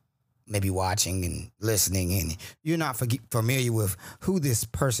that maybe watching and listening and you're not familiar with who this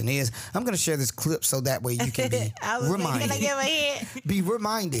person is, I'm going to share this clip so that way you can be reminded. Be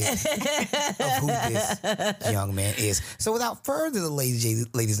reminded of who this young man is. So without further ado,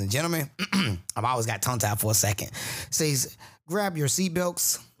 ladies and gentlemen, I've always got tongue tied for a second. Says, grab your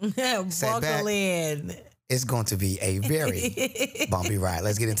seatbelts. Buckle in. It's going to be a very bumpy ride.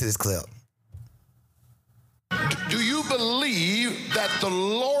 Let's get into this clip. Do you believe that the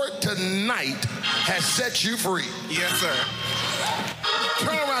Lord tonight has set you free? Yes, sir.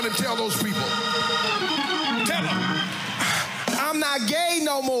 Turn around and tell those people. Tell them, I'm not gay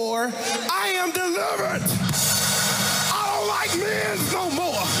no more. I am delivered. I don't like men no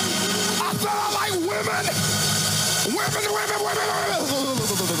more. I said I like women. Women.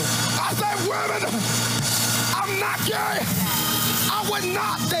 I said women. I'm not gay. I would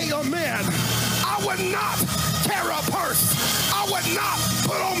not date a man. I would not carry a purse. I would not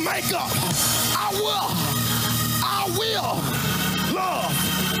put on makeup. I will love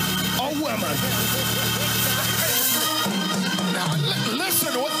a woman. Now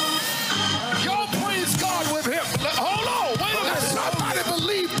listen, y'all praise God with him. Hold on, wait a minute. Somebody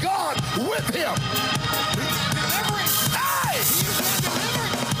believe God with him.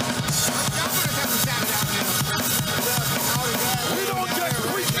 We don't just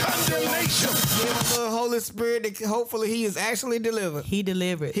preach condemnation. Give him a little Holy Spirit that hopefully he is actually delivered. He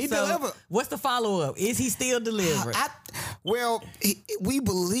delivered. He delivered. What's the follow-up? Is he still delivered? We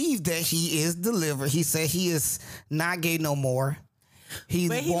believe that he is delivered. He said he is not gay no more. He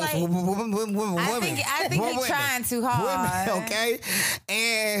wants women. I think he's trying too hard. Women, okay?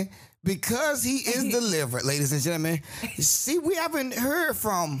 And because he is delivered, ladies and gentlemen, see, we haven't heard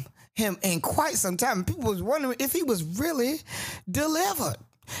from him in quite some time. People was wondering if he was really delivered.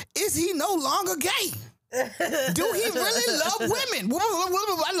 Is he no longer gay? Do he really love women? Women. Well,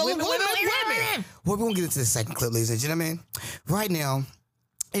 we're going to get into the second clip, ladies and gentlemen. Right now,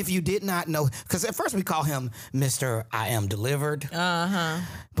 if you did not know, because at first we call him Mr. I Am Delivered.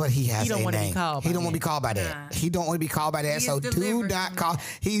 But he has a name. He don't want to be called by that. He don't want to be called by that. So do not call.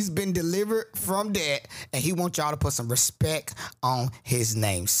 He's been delivered from that, and he wants y'all to put some respect on his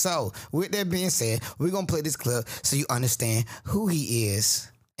name. So with that being said, we're going to play this clip so you understand who he is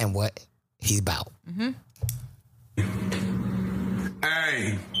and what he's about.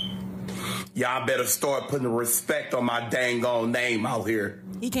 Hey, y'all better start putting the respect on my dang on name out here.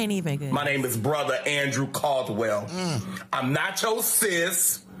 He can't even get it. My name is Brother Andrew Caldwell. I'm not your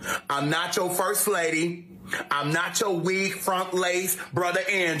sis. I'm not your first lady. I'm not your wig front lace Brother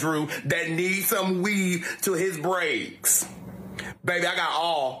Andrew that needs some weave to his braids. Baby, I got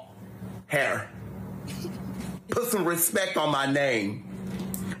all hair. Put some respect on my name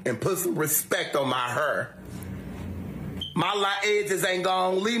and put some respect on my hair. My edges ain't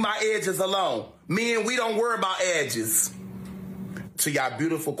gone. Leave my edges alone. Men, we don't worry about edges. To y'all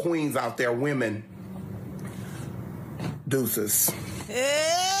beautiful queens out there, women, deuces.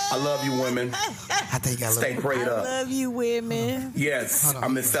 I love you, women. I think I love Stay prayed up. I love you, women. Yes,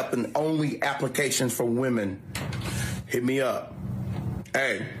 I'm accepting only applications for women. Hit me up.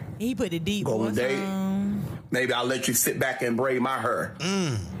 Hey. He put the deep go on a date. On. Maybe I'll let you sit back and braid my hair.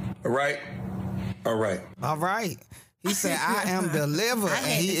 All right? All right. All right. He said, I am delivered.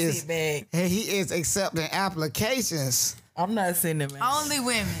 And he is accepting applications. I'm not sending them. Only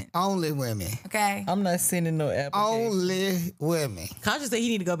women. Only women. Okay. I'm not sending no application. Only women. Conscious said he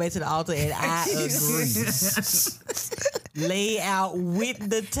need to go back to the altar, and I agree. Lay out with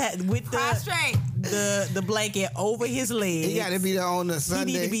prostrate the blanket over his legs. He got to be there on the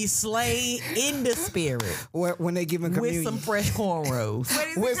Sunday. He need to be slain in the spirit. When they give him communion. With some fresh cornrows.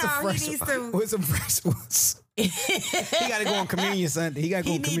 What is it called? With some fresh ones. He got to go on communion Sunday. He got to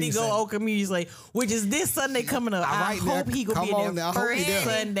go on communion Sunday. On communion Sunday, which is this Sunday coming up. I hope he gonna be there first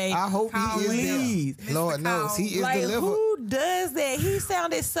Sunday. I hope he is there. Lord knows he is delivered. Who does that? He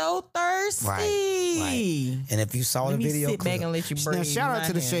sounded so thirsty. Right. And if you saw the video, sit back and let you breathe. Now, shout out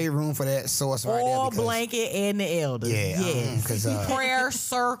to the Shade Room for that source right there. All blanket and the elder. Yeah. Yes. Prayer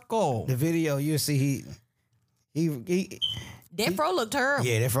circle. The video, you'll see that fro looked terrible.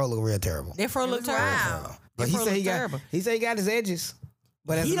 Yeah, that fro looked real terrible. That fro looked terrible. But he said he got his edges.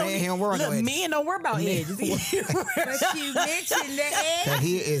 But as a man, he don't worry about edges. Men don't worry about edges. But you mentioned the edge. That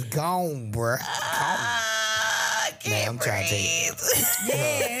he is gone, bruh. I'm trying to tell you.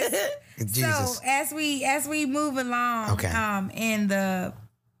 Yes. Jesus. So as we move along, okay. in the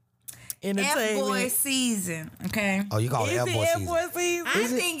F-boy season, okay? Oh, you call it F-boy season? season? I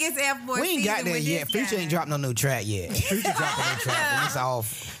think it's F-boy season. We ain't got there with yet. this Future guy. ain't dropped no new track yet. Future dropping a new track. And it's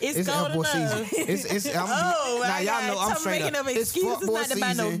off. It's cold F-boy enough. season. Now y'all know I'm straight making up. up It's excuses fuckboy not to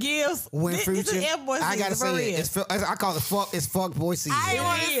buy no season. gifts. When This Future, is F-boy season. I gotta for say real. it. I call it fuckboy season. I didn't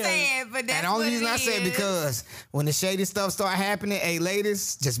want to say it, but that's And the only what reason it I say it is. because when the shady stuff start happening, hey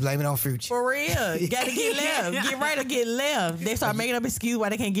ladies, just blame it on Future. For real. You gotta get left. Get right or get left. They start making up excuses why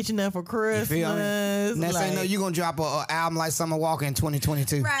they can't get you nothing for Christmas. Feel me? Next thing you know, Like, you gonna drop a album like Summer Walker in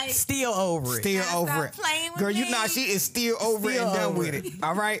 2022. Right. still over it. Still Now over stop it. playing with Girl, you me. know she is still over it Still and done over with it. it.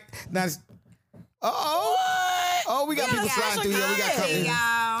 All right? Now, oh, we got people sliding through here. We got Hey, company.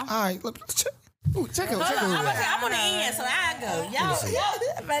 y'all. All right, look, check it Hold out. on, I'm on the end, so I go. Y'all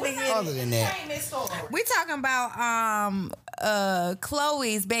about to get Other than that, this story. We talking about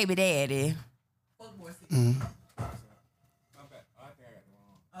Chloe's baby daddy.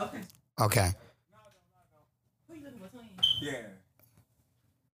 okay. Yeah.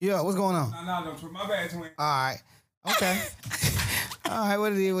 Yeah, what's going on? No, my bad, twin. All right. Okay. All right,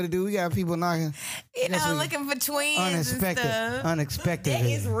 what it do? We got people knocking. You Yes, know, we- looking for twins and stuff. Unexpected. That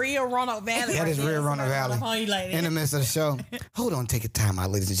is real Roanoke Valley. That is right real there. Roanoke Somebody Valley. on you like that. In the midst of the show. Hold on, take your time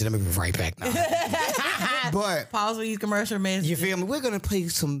out, ladies and gentlemen. We'll be right back now. But Pause for these commercial messages. you feel me? We're gonna play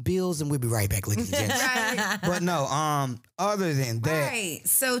some bills and we'll be right back, ladies and gentlemen. But no, other than that, Right.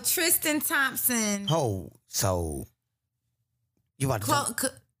 So Tristan Thompson. so you about to jump?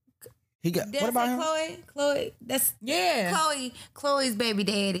 He got Did what I about say him? Chloe? That's Chloe's baby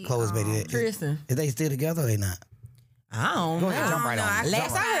daddy. Chloe's baby. Tristan. Is they still together or they not? I don't Go know. ahead, jump right on. it. Last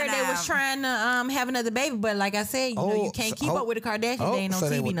Jump I right heard, they was trying to have another baby, but like I said, you know, you can't keep up with the Kardashians. They ain't on so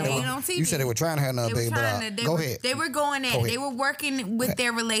TV no They more. ain't on TV. You said they were trying to have another baby, but they go were, ahead. They were going at Go it. ahead. They were working with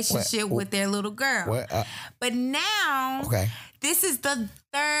their relationship with their little girl. What? But now, Okay. this is the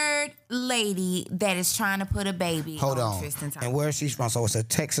third lady that is trying to put a baby Hold on on. Tristan Thompson. And where is she from? So it's a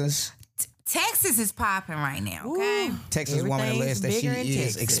Texas. Texas is popping right now, okay? Texas woman Everything's alleged that she bigger in is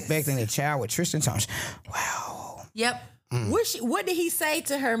Texas. expecting a child with Tristan Thompson. Wow. Yep. What did he say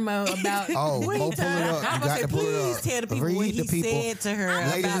to her, Mo, about Oh, what Mo, he pull told it her? up. You I'm got gonna to pull it please up. tell the people Read what the he people. said to her.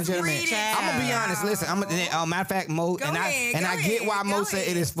 Ladies about and gentlemen, read it. I'm gonna be honest. Listen, matter of fact, Mo, Go and ahead, I go get why ahead, Mo go said it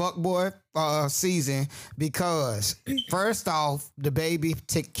ahead. is fuckboy season because first off, the baby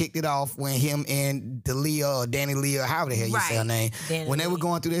kicked it off when him and D'Elia or Danny Leah, however the hell you say her Right. name, Danny when they were Lee.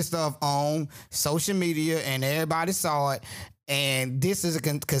 going through this stuff on social media and everybody saw it. And this is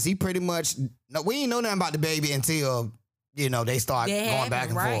because he pretty much we ain't know nothing about the baby until. You know, they start That going happened, back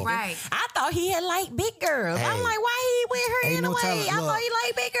and right. forth. Right. I thought he had liked big girls. Hey. I'm like, why he with her Ain't no anyway? telling. I Look. thought he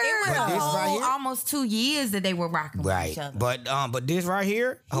liked big It was girls. But a this right whole here- almost 2 years that they were rocking with Right. each other. But this right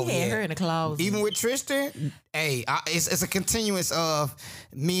here, He had her in the closet. Even with Tristan, hey, it's a continuous of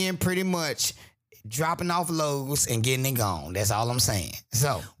men pretty much dropping off loads and getting it gone. That's all I'm saying.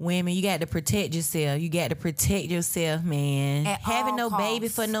 So Women, you got to protect yourself. You got to protect yourself, man. At Having all no baby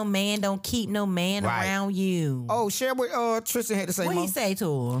costs. for no man don't keep no man Right. around you. share what Tristan had to say. What Mo. he say to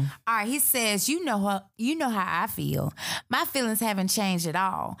her? All right, he says, you know how I feel. My feelings haven't changed at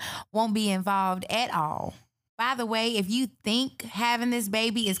all. Won't be involved at all. By the way, if you think having this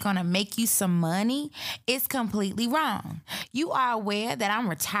baby is going to make you some money, it's completely wrong. You are aware that I'm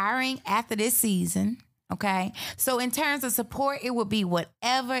retiring after this season. Okay. So in terms of support, it would be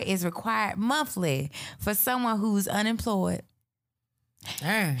whatever is required monthly for someone who's unemployed.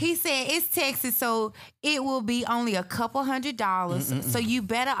 He said it's Texas, so it will be only a couple $100. So you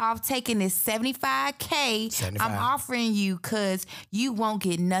better off taking this $75K 75. I'm offering you because you won't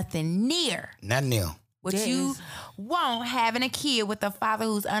get nothing near Not new. what you won't having a kid with a father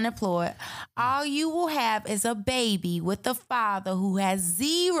who's unemployed. All you will have is a baby with a father who has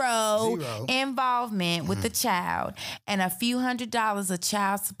zero involvement with the child and a few $100s of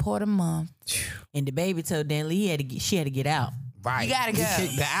child support a month. And the baby told Dan Lee she had to get out. Right. You gotta go. He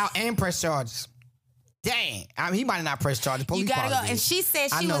kicked her out and press charges. Dang. I mean, he might not press charges. Police You gotta go. probably And did. she said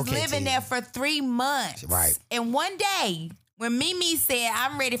I she know was living KT. there for 3 months. Right. And one day, when Mimi said,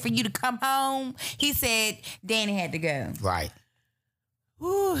 I'm ready for you to come home, he said Danny had to go. Right.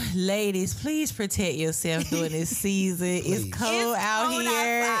 Ooh, ladies, please protect yourself during this season. It's cold out cold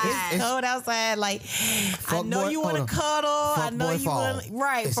here. outside. It's cold outside. Like I know you want to cuddle. I know you want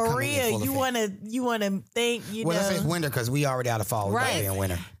right It's for coming in real. full You want to think. Well, let's say it's winter because we already out of fall. We about to Right. be in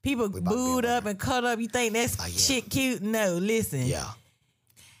winter. People We about to be in booed winter. up and cut up. You think that's yeah. shit cute? No, listen. Yeah.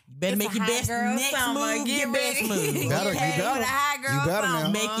 Better make your best next move, your best move. You better now.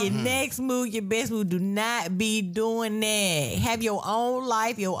 Make your next move, your best move. Do not be doing that. Have your own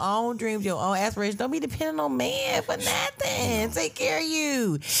life, your own dreams, your own aspirations. Don't be dependent on man for nothing. Take care of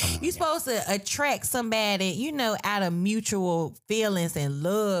you. You're supposed to attract somebody, you know, out of mutual feelings and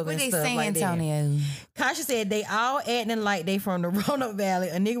love and stuff like that. What they say, Antonio? Kasha said they all acting like they from the Roanoke Valley.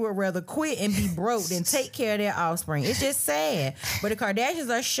 A nigga would rather quit and be broke than take care of their offspring. It's just sad. But the Kardashians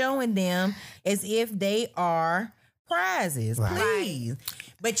are showing them as if they are prizes. Right. Please.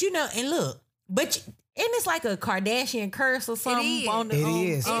 But you know, and look, and it's like a Kardashian curse or something. It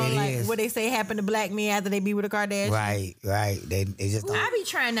is. What they say happened to black men after they be with a Kardashian. Right. They just don't. I be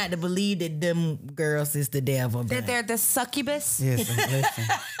trying not to believe that them girls is the devil. That they're the succubus. Listen.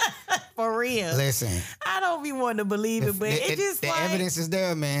 For real. Listen. I don't be wanting to believe it, but it just the like, evidence is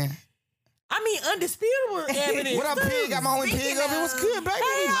there, man. I mean, undisputable evidence. What up, Pig? Got my homie Pig up. It was good, baby.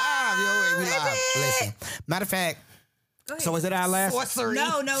 We live, yo. We live. Listen. Matter of fact, so is it our last? Sorcery.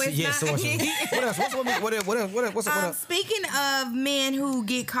 No, it's not. Sorcery. What else? What's up? Speaking of men who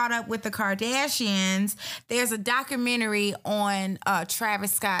get caught up with the Kardashians, there's a documentary on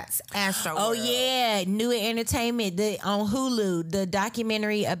Travis Scott's Astro World. Oh yeah, New Entertainment on Hulu, the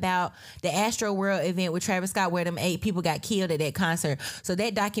documentary about the Astro World event with Travis Scott, where them 8 people got killed at that concert. So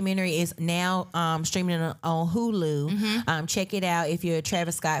that documentary is now streaming on Hulu. Mm-hmm. Check it out if you're a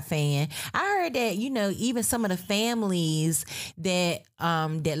Travis Scott fan. I heard that even some of the families that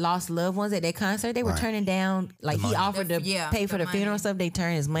lost loved ones at that concert, they were turning down, like he offered to pay for the funeral stuff. They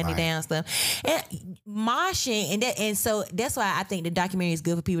turned his money down stuff, and moshing, and so that's why I think the documentary is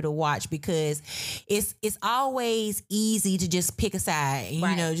good for people to watch, because it's always easy to just pick a side and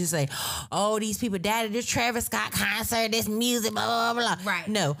you know, just say, oh, these people died at this Travis Scott concert, this music, blah blah blah. Right.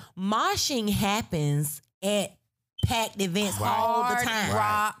 No, moshing happens at packed events all the time.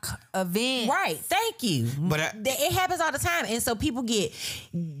 Rock events. Right. Thank you. But it happens all the time. And so people get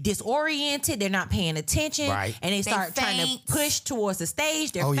disoriented. They're not paying attention. Right. And they start trying to push towards the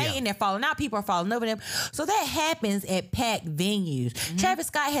stage. They're fainting. They're falling out. People are falling over them. So that happens at packed venues. Mm-hmm. Travis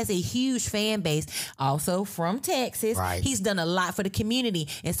Scott has a huge fan base, also from Texas. Right. He's done a lot for the community.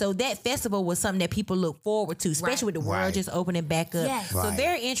 And so that festival was something that people look forward to, especially with the world just opening back up. Yes. So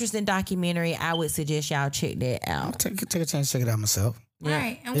very interesting documentary. I would suggest y'all check that out. Take a chance to check it out myself. All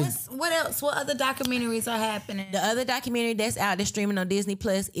right. And what else? What other documentaries are happening? The other documentary that's out there streaming on Disney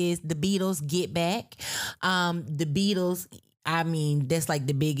Plus is The Beatles Get Back. The Beatles, I mean, that's like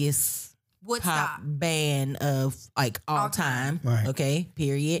the biggest pop band of like all time. Right. Okay,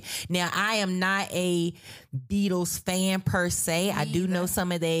 period. Now, I am not a Beatles fan per se. I do know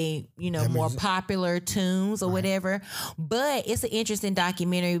some of they, more popular tunes or whatever, but it's an interesting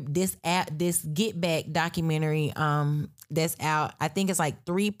documentary. This Get Back documentary that's out, I think it's like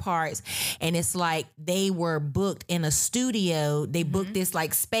 3 parts, and it's like they were booked in a studio. They booked this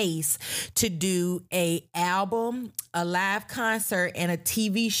like space to do a album, a live concert, and a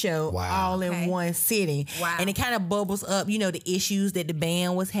TV show all in one sitting. Wow. And it kind of bubbles up, the issues that the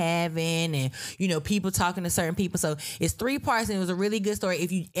band was having, and people talking to certain people. So it's 3 parts, and it was a really good story.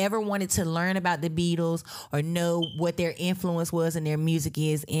 If you ever wanted to learn about the Beatles or know what their influence was and their music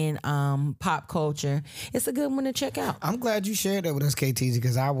is in pop culture, it's a good one to check out. I'm glad you shared that with us, KTZ,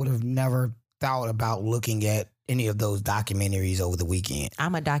 because I would have never thought about looking at any of those documentaries over the weekend.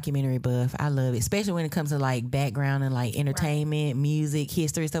 I'm a documentary buff. I love it, especially when it comes to like background and like entertainment, music,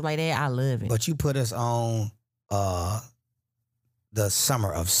 history, stuff like that. I love it. But you put us on the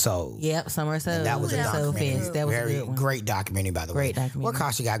Summer of Soul. Yep, Summer of Soul. And that was a documentary. That was very a good one. Great documentary, by the way. Great documentary. What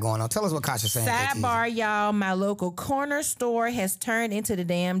Kasha got going on? Tell us what Kasha's saying. Sidebar, y'all. My local corner store has turned into the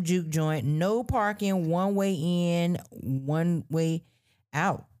damn juke joint. No parking, one way in, one way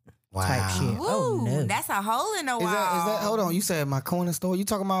out. Wow. Type shit. Ooh, oh no, that's a hole in the wall. Is that? Hold on. You said my corner store. You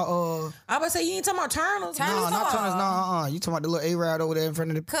talking about? I was about to say you ain't talking about Turner's. No, not Turner's. No, You talking about the little A-Ride over there in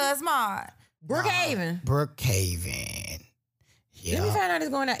front of the Cosmart. Brookhaven. Brookhaven. Yeah. Let me find out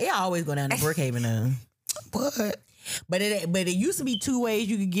it's going down. It always go down to Brookhaven now. But it used to be 2 ways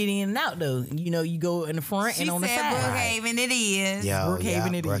you could get in and out though. You go in the front and on the side. Brookhaven it is.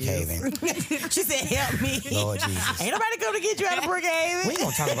 Brookhaven it is. She said, "Help me, Lord Jesus." Ain't nobody come to get you out of Brookhaven. We ain't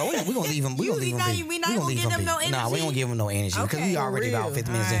gonna talk about. We gonna leave him. We gonna leave him. We not gonna give them no energy. Nah, we ain't gonna give him no energy because we already about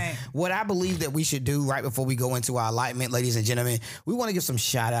 50 minutes in. What I believe that we should do right before we go into our enlightenment, ladies and gentlemen, we want to give some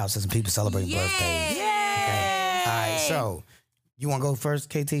shout outs to some people celebrating birthdays. Yeah. Okay. All right. So You want to go first,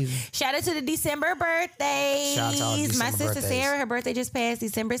 KT? Shout out to the December birthdays. Shout out to all the My December sister birthdays. Sarah, her birthday just passed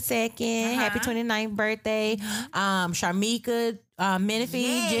December 2nd. Happy 29th birthday. Sharmika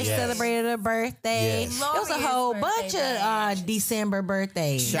Menifee just celebrated her birthday. Yes. There was a whole bunch of December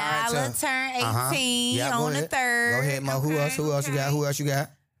birthdays. Shout out Nyla turned 18 Yeah, go on the ahead. 3rd. Go ahead, Mo. Who else? Who else you got? Who else you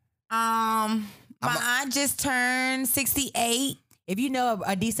got? My aunt just turned 68. If you know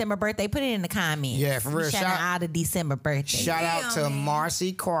a December birthday, put it in the comments. Yeah, for real. Shout out the December birthday. Shout out to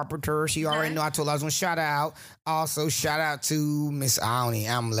Marcy Carpenter. She already know I told her I was gonna shout out. Also, shout out to Miss I'm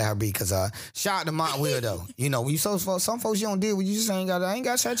gonna let her be because shout out to Mont Will though. You know, when you some folks you don't deal with, you just ain't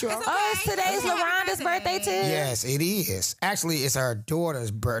got shout you out. Oh, it's today's LaRonda's birthday too. Yes, it is. Actually, it's her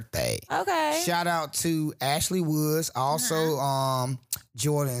daughter's birthday. Okay. Shout out to Ashley Woods. Also,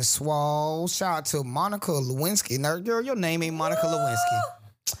 Jordan Swall. Shout out to Monica Lewinsky. Now, girl, your name ain't Monica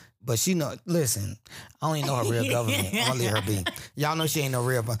Lewinsky. But she know, listen, I don't even know her real government. I'm gonna let her be. Y'all know she ain't no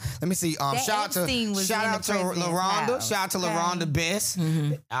real one. Let me see. Shout out to LaRonda. Shout out to LaRonda Best.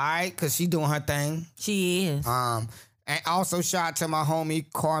 All right, cause she doing her thing. She is. And also shout out to my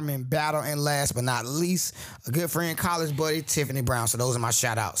homie Carmen Battle. And last but not least, a good friend, college buddy, Tiffany Brown. So those are my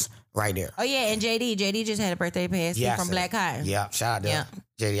shout outs right there. Oh yeah, and JD. JD just had a birthday party from Black Cotton. Yeah, shout out to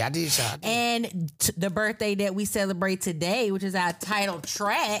JD. I did shout out to And the birthday that we celebrate today, which is our title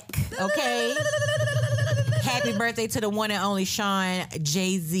track, okay? Happy birthday to the one and only Sean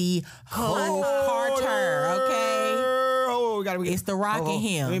Jay-Z Carter, okay? Oh, it's the rock in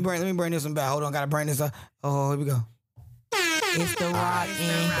him. Let me bring this one back. Hold on, gotta bring this up. Oh, here we go. It's the rock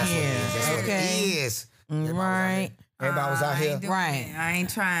in here. That's what Okay. it is. Right. Everybody was out here. Right. I ain't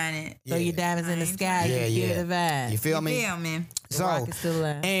trying it. Throw your diamonds in the sky. You feel the vibe. You feel me? Yeah, man. So, rock is still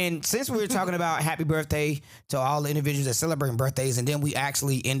alive. and since we were talking about happy birthday to all the individuals that celebrating birthdays, and then we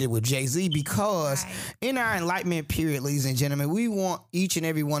actually ended with Jay-Z because in our enlightenment period, ladies and gentlemen, we want each and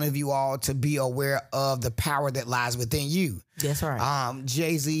every one of you all to be aware of the power that lies within you. That's right.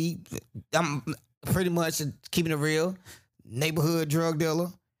 Jay-Z, I'm pretty much keeping it real, neighborhood drug dealer,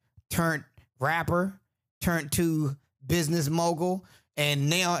 turned rapper, turned to business mogul, and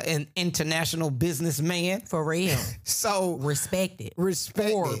now an international businessman. For real. So respected.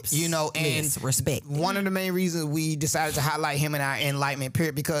 Respected. You know, and respect. One of the main reasons we decided to highlight him in our enlightenment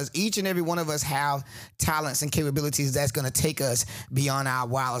period, because each and every one of us have talents and capabilities that's going to take us beyond our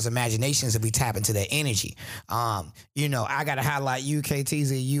wildest imaginations if we tap into that energy. You know, I got to highlight you,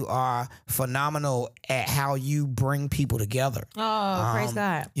 KTZ. You are phenomenal at how you bring people together. Oh, praise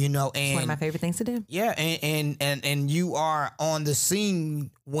God. You know, It's one of my favorite things to do. Yeah, and you are on the scene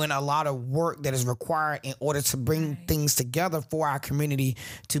when a lot of work that is required in order to bring things together for our community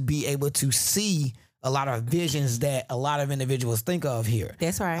to be able to see a lot of visions that a lot of individuals think of here.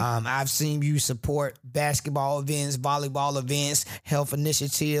 That's right. I've seen you support basketball events, volleyball events, health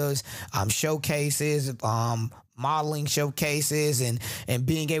initiatives, showcases, modeling showcases, and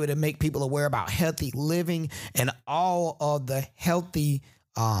being able to make people aware about healthy living and all of the healthy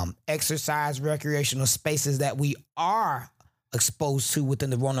exercise recreational spaces that we are exposed to within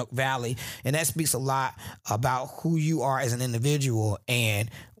the Roanoke Valley. And that speaks a lot about who you are as an individual, and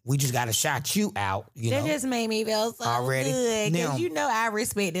we just got to shout you out. That just made me feel so good. Now, Because you know I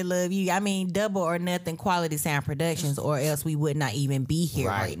respect and love you. I mean, Double or Nothing Quality Sound Productions, or else we would not even be here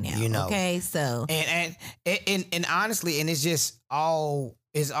right now. You know. Okay, so. And honestly, and it's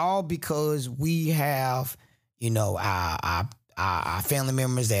all because we have, you know, our family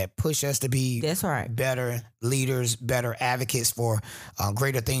members that push us to be better leaders, better advocates for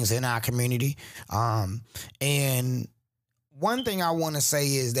greater things in our community. And one thing I want to say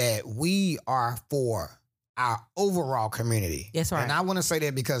is that we are for our overall community. That's right. And I want to say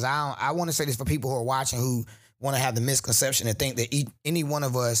that because I want to say this for people who are watching who want to have the misconception and think that any one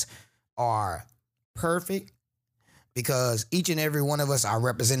of us are perfect, because each and every one of us are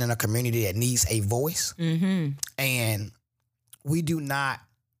representing a community that needs a voice. Mm-hmm. And we do not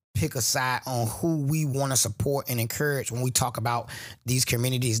pick a side on who we want to support and encourage when we talk about these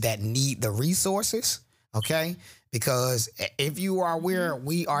communities that need the resources, okay? Because if you are aware,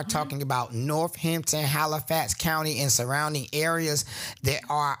 we are talking about Northampton, Halifax County, and surrounding areas that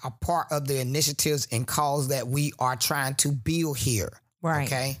are a part of the initiatives and cause that we are trying to build here, right?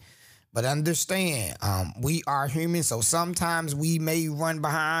 Okay, But understand, we are human, so sometimes we may run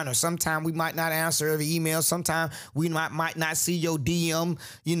behind, or sometimes we might not answer every email. Sometimes we might not see your DM,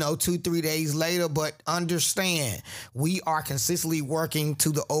 2-3 days later. But understand, we are consistently working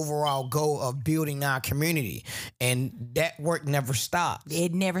to the overall goal of building our community, and that work never stops.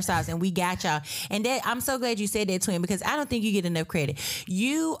 It never stops, and we got y'all. And that I'm so glad you said that, Twin, because I don't think you get enough credit.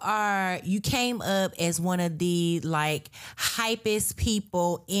 You came up as one of the hypest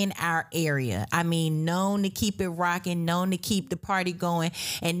people in our area. I mean, known to keep it rocking, known to keep the party going,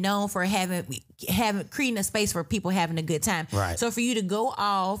 and known for creating a space for people having a good time. Right. So for you to go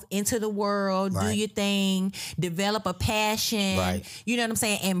off into the world, do your thing, develop a passion, right. You know what I'm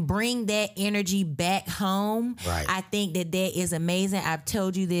saying, and bring that energy back home. Right. I think that is amazing. I've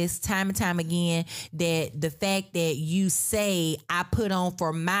told you this time and time again, that the fact that you say I put on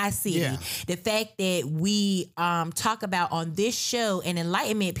for my city, the fact that we talk about on this show an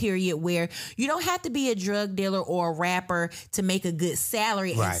enlightenment period where you don't have to be a drug dealer or a rapper to make a good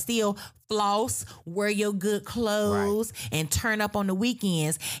salary and still floss, wear your good clothes, and turn up on the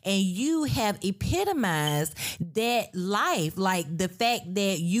weekends. And you have epitomized that life, like the fact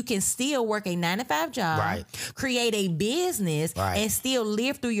that you can still work a 9-to-5 job, create a business, and still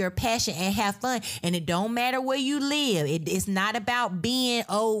live through your passion and have fun. And it don't matter where you live. It's not about being,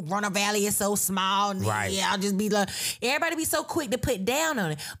 Runner Valley is so small. Yeah, I'll just be like, everybody be so quick to put down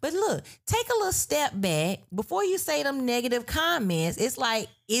on it. But look, take a little step back before you say them negative comments. It's like,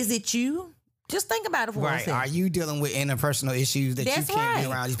 is it you? Just think about it for a second. Are you dealing with interpersonal issues that you can't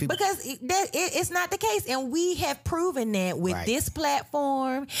be around these people? Because it's not the case. And we have proven that with this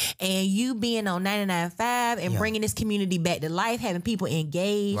platform and you being on 99.5 and bringing this community back to life, having people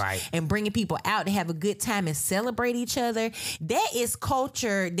engaged and bringing people out to have a good time and celebrate each other. That is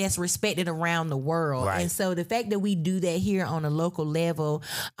culture that's respected around the world. And so the fact that we do that here on a local level,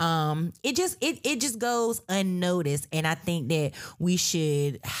 it just goes unnoticed. And I think that we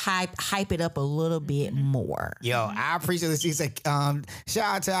should hype it up a little bit more. Yo, I appreciate this. He said, shout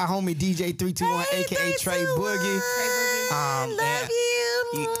out to our homie DJ 321, aka Trey Boogie. Love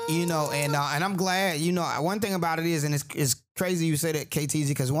you. And I'm glad. One thing about it is, and it's crazy you say that, KTZ,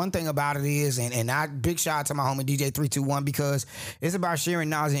 because one thing about it is, and I big shout out to my homie DJ 321, because it's about sharing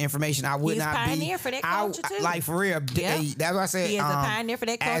knowledge and information. I would not be pioneer for that culture too. Like for real. That's what I said. He is a pioneer for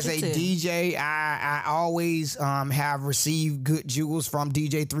that culture as a too. DJ, I always have received good jewels from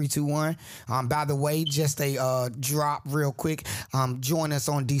DJ 321. By the way, just a drop real quick. Join us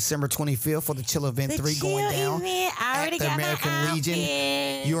on December 25th for the Chill Event 3 going down at the American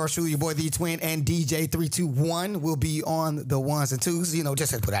Legion. Yours truly, your boy The Twin, and DJ 321 will be on the ones and twos,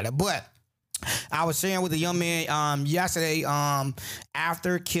 just to put out it. But I was sharing with a young man yesterday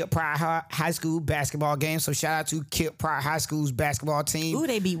after Kip Pride High School basketball game. So shout out to Kip Pride High School's basketball team. Ooh,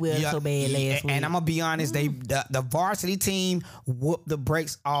 they beat Will so bad last week. And I'm gonna be honest, the varsity team whooped the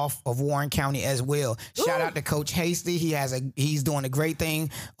brakes off of Warren County as well. Shout out to Coach Hasty. He's doing a great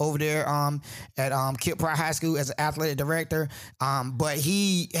thing over there at Kip Pride High School as an athletic director. But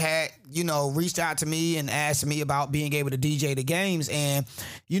he had reached out to me and asked me about being able to DJ the games. And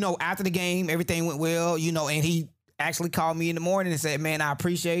after the game, everything went well, and he actually called me in the morning and said, man, I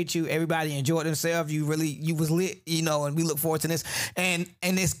appreciate you. Everybody enjoyed themselves. You was lit, and we look forward to this. And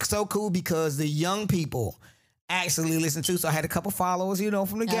it's so cool because the young people actually listen to. So I had a couple followers,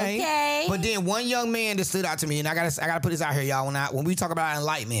 from the game. Okay. But then one young man that stood out to me, and I gotta put this out here, y'all. When we talk about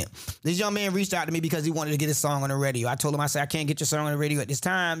enlightenment, this young man reached out to me because he wanted to get his song on the radio. I told him, I said, I can't get your song on the radio at this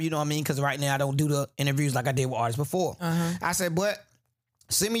time, because right now I don't do the interviews like I did with artists before. I said, but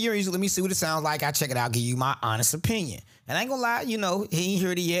send me your music. Let me see what it sounds like. I check it out. Give you my honest opinion. And I ain't gonna lie, he ain't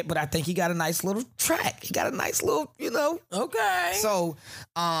heard it yet, but I think he got a nice little track. He got a nice little, Okay. So,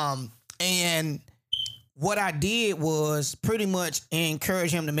 and what I did was pretty much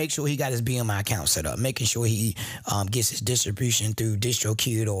encourage him to make sure he got his BMI account set up, making sure he gets his distribution through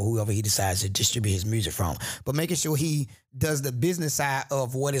DistroKid or whoever he decides to distribute his music from, but making sure he does the business side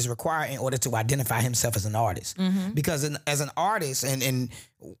of what is required in order to identify himself as an artist. Because as an artist, and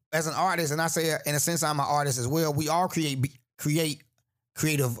I say in a sense I'm an artist as well, we all create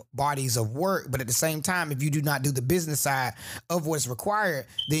creative bodies of work, but at the same time, if you do not do the business side of what's required,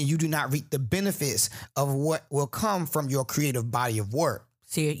 then you do not reap the benefits of what will come from your creative body of work.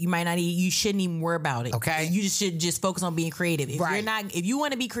 So you might not. You shouldn't even worry about it. Okay. You should just focus on being creative. If you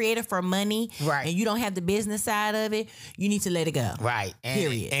want to be creative for money, right, and you don't have the business side of it, you need to let it go. Right.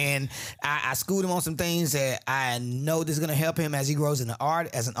 Period. And I schooled him on some things that I know this is gonna help him as he grows in the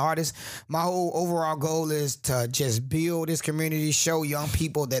art as an artist. My whole overall goal is to just build this community, show young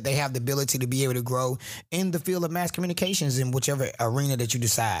people that they have the ability to be able to grow in the field of mass communications in whichever arena that you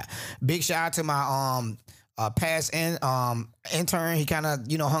decide. Big shout out to my past intern. He kind of,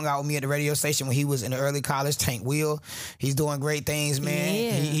 hung out with me at the radio station when he was in the early college, Tank Will. He's doing great things, man.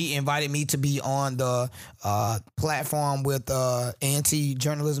 Yeah. He invited me to be on the platform with A&T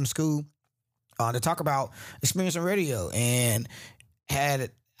Journalism School to talk about experience in radio, and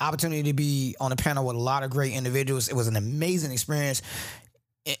had opportunity to be on a panel with a lot of great individuals. It was an amazing experience.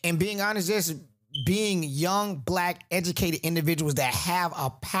 And being honest, just being young, black, educated individuals that have a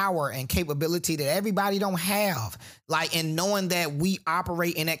power and capability that everybody don't have. And knowing that we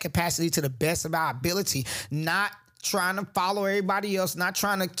operate in that capacity to the best of our ability, not trying to follow everybody else, not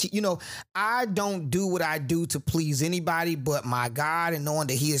trying to, I don't do what I do to please anybody but my God, and knowing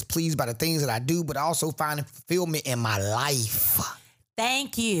that he is pleased by the things that I do, but also finding fulfillment in my life.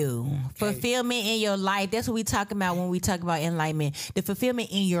 Thank you. Okay. Fulfillment in your life. That's what we talk about when we talk about enlightenment. The fulfillment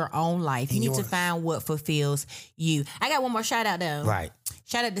in your own life. You need to find what fulfills you. I got one more shout out though. Right.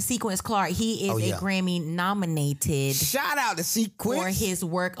 Shout out to Sequence Clark. He is a Grammy nominated. Shout out to Sequence for his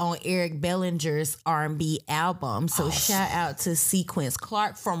work on Eric Bellinger's R&B album. So shout out to Sequence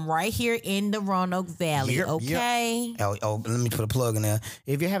Clark from right here in the Roanoke Valley. Yep, okay. Yep. Oh, let me put a plug in there.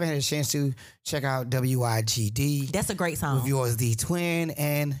 If you haven't had a chance to check out WIGD, that's a great song. With yours, the twin,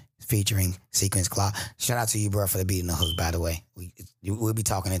 and featuring Sequence Clark. Shout out to you, bro, for the beat and the hook. By the way, we'll be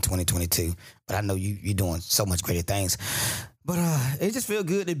talking in 2022. But I know you're doing so much greater things. But it just feels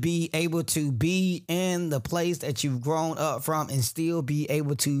good to be able to be in the place that you've grown up from and still be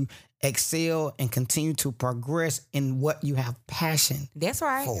able to excel and continue to progress in what you have passion That's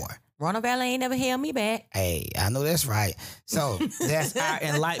right. for. Roanoke Valley ain't never held me back. Hey, I know that's right. So that's our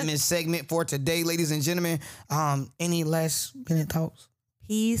enlightenment segment for today, ladies and gentlemen. Any last minute thoughts?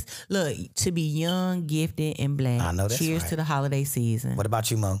 Peace. Look, to be young, gifted, and black. I know that's Cheers right. to the holiday season. What about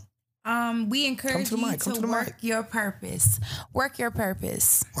you, Mo? We encourage you to work your purpose. Work your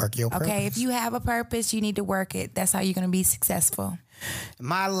purpose. Work your purpose. Okay, if you have a purpose, you need to work it. That's how you're going to be successful.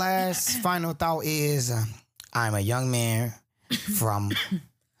 My last final thought is I'm a young man from,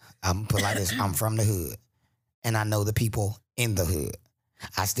 I'm put like this, I'm from the hood. And I know the people in the hood.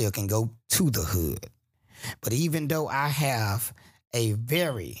 I still can go to the hood. But even though I have a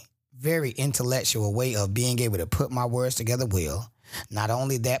very, very intellectual way of being able to put my words together well, not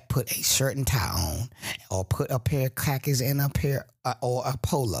only that, put a shirt and tie on, or put a pair of khakis and a pair or a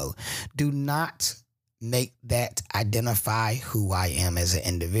polo. Do not make that identify who I am as an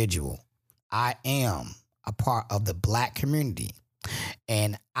individual. I am a part of the black community,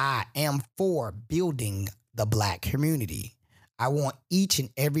 and I am for building the black community. I want each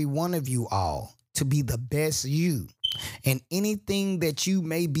and every one of you all to be the best you. And anything that you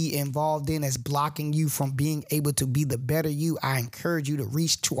may be involved in as blocking you from being able to be the better you, I encourage you to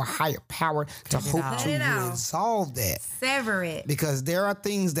reach to a higher power to hope to resolve that. Sever it. Because there are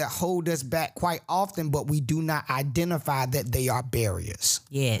things that hold us back quite often, but we do not identify that they are barriers.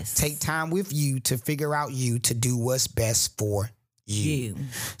 Yes. Take time with you to figure out you to do what's best for you.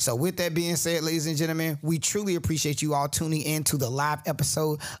 So with that being said, ladies and gentlemen, we truly appreciate you all tuning in to the live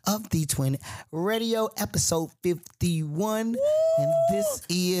episode of The Twin Radio, episode 51. Woo! And this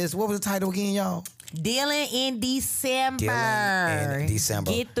is, what was the title again, y'all? Dealing in December. Dealing in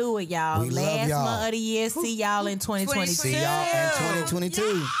December. Get through it, y'all. We Last love y'all. month of the year. See y'all in 2022. See y'all in 2022.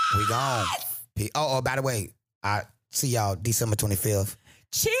 Yes! We gone. Oh, by the way, I see y'all December 25th.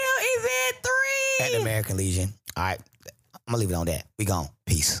 Chill Event 3. At the American Legion. All right. I'm going to leave it on that. We gone.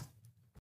 Peace.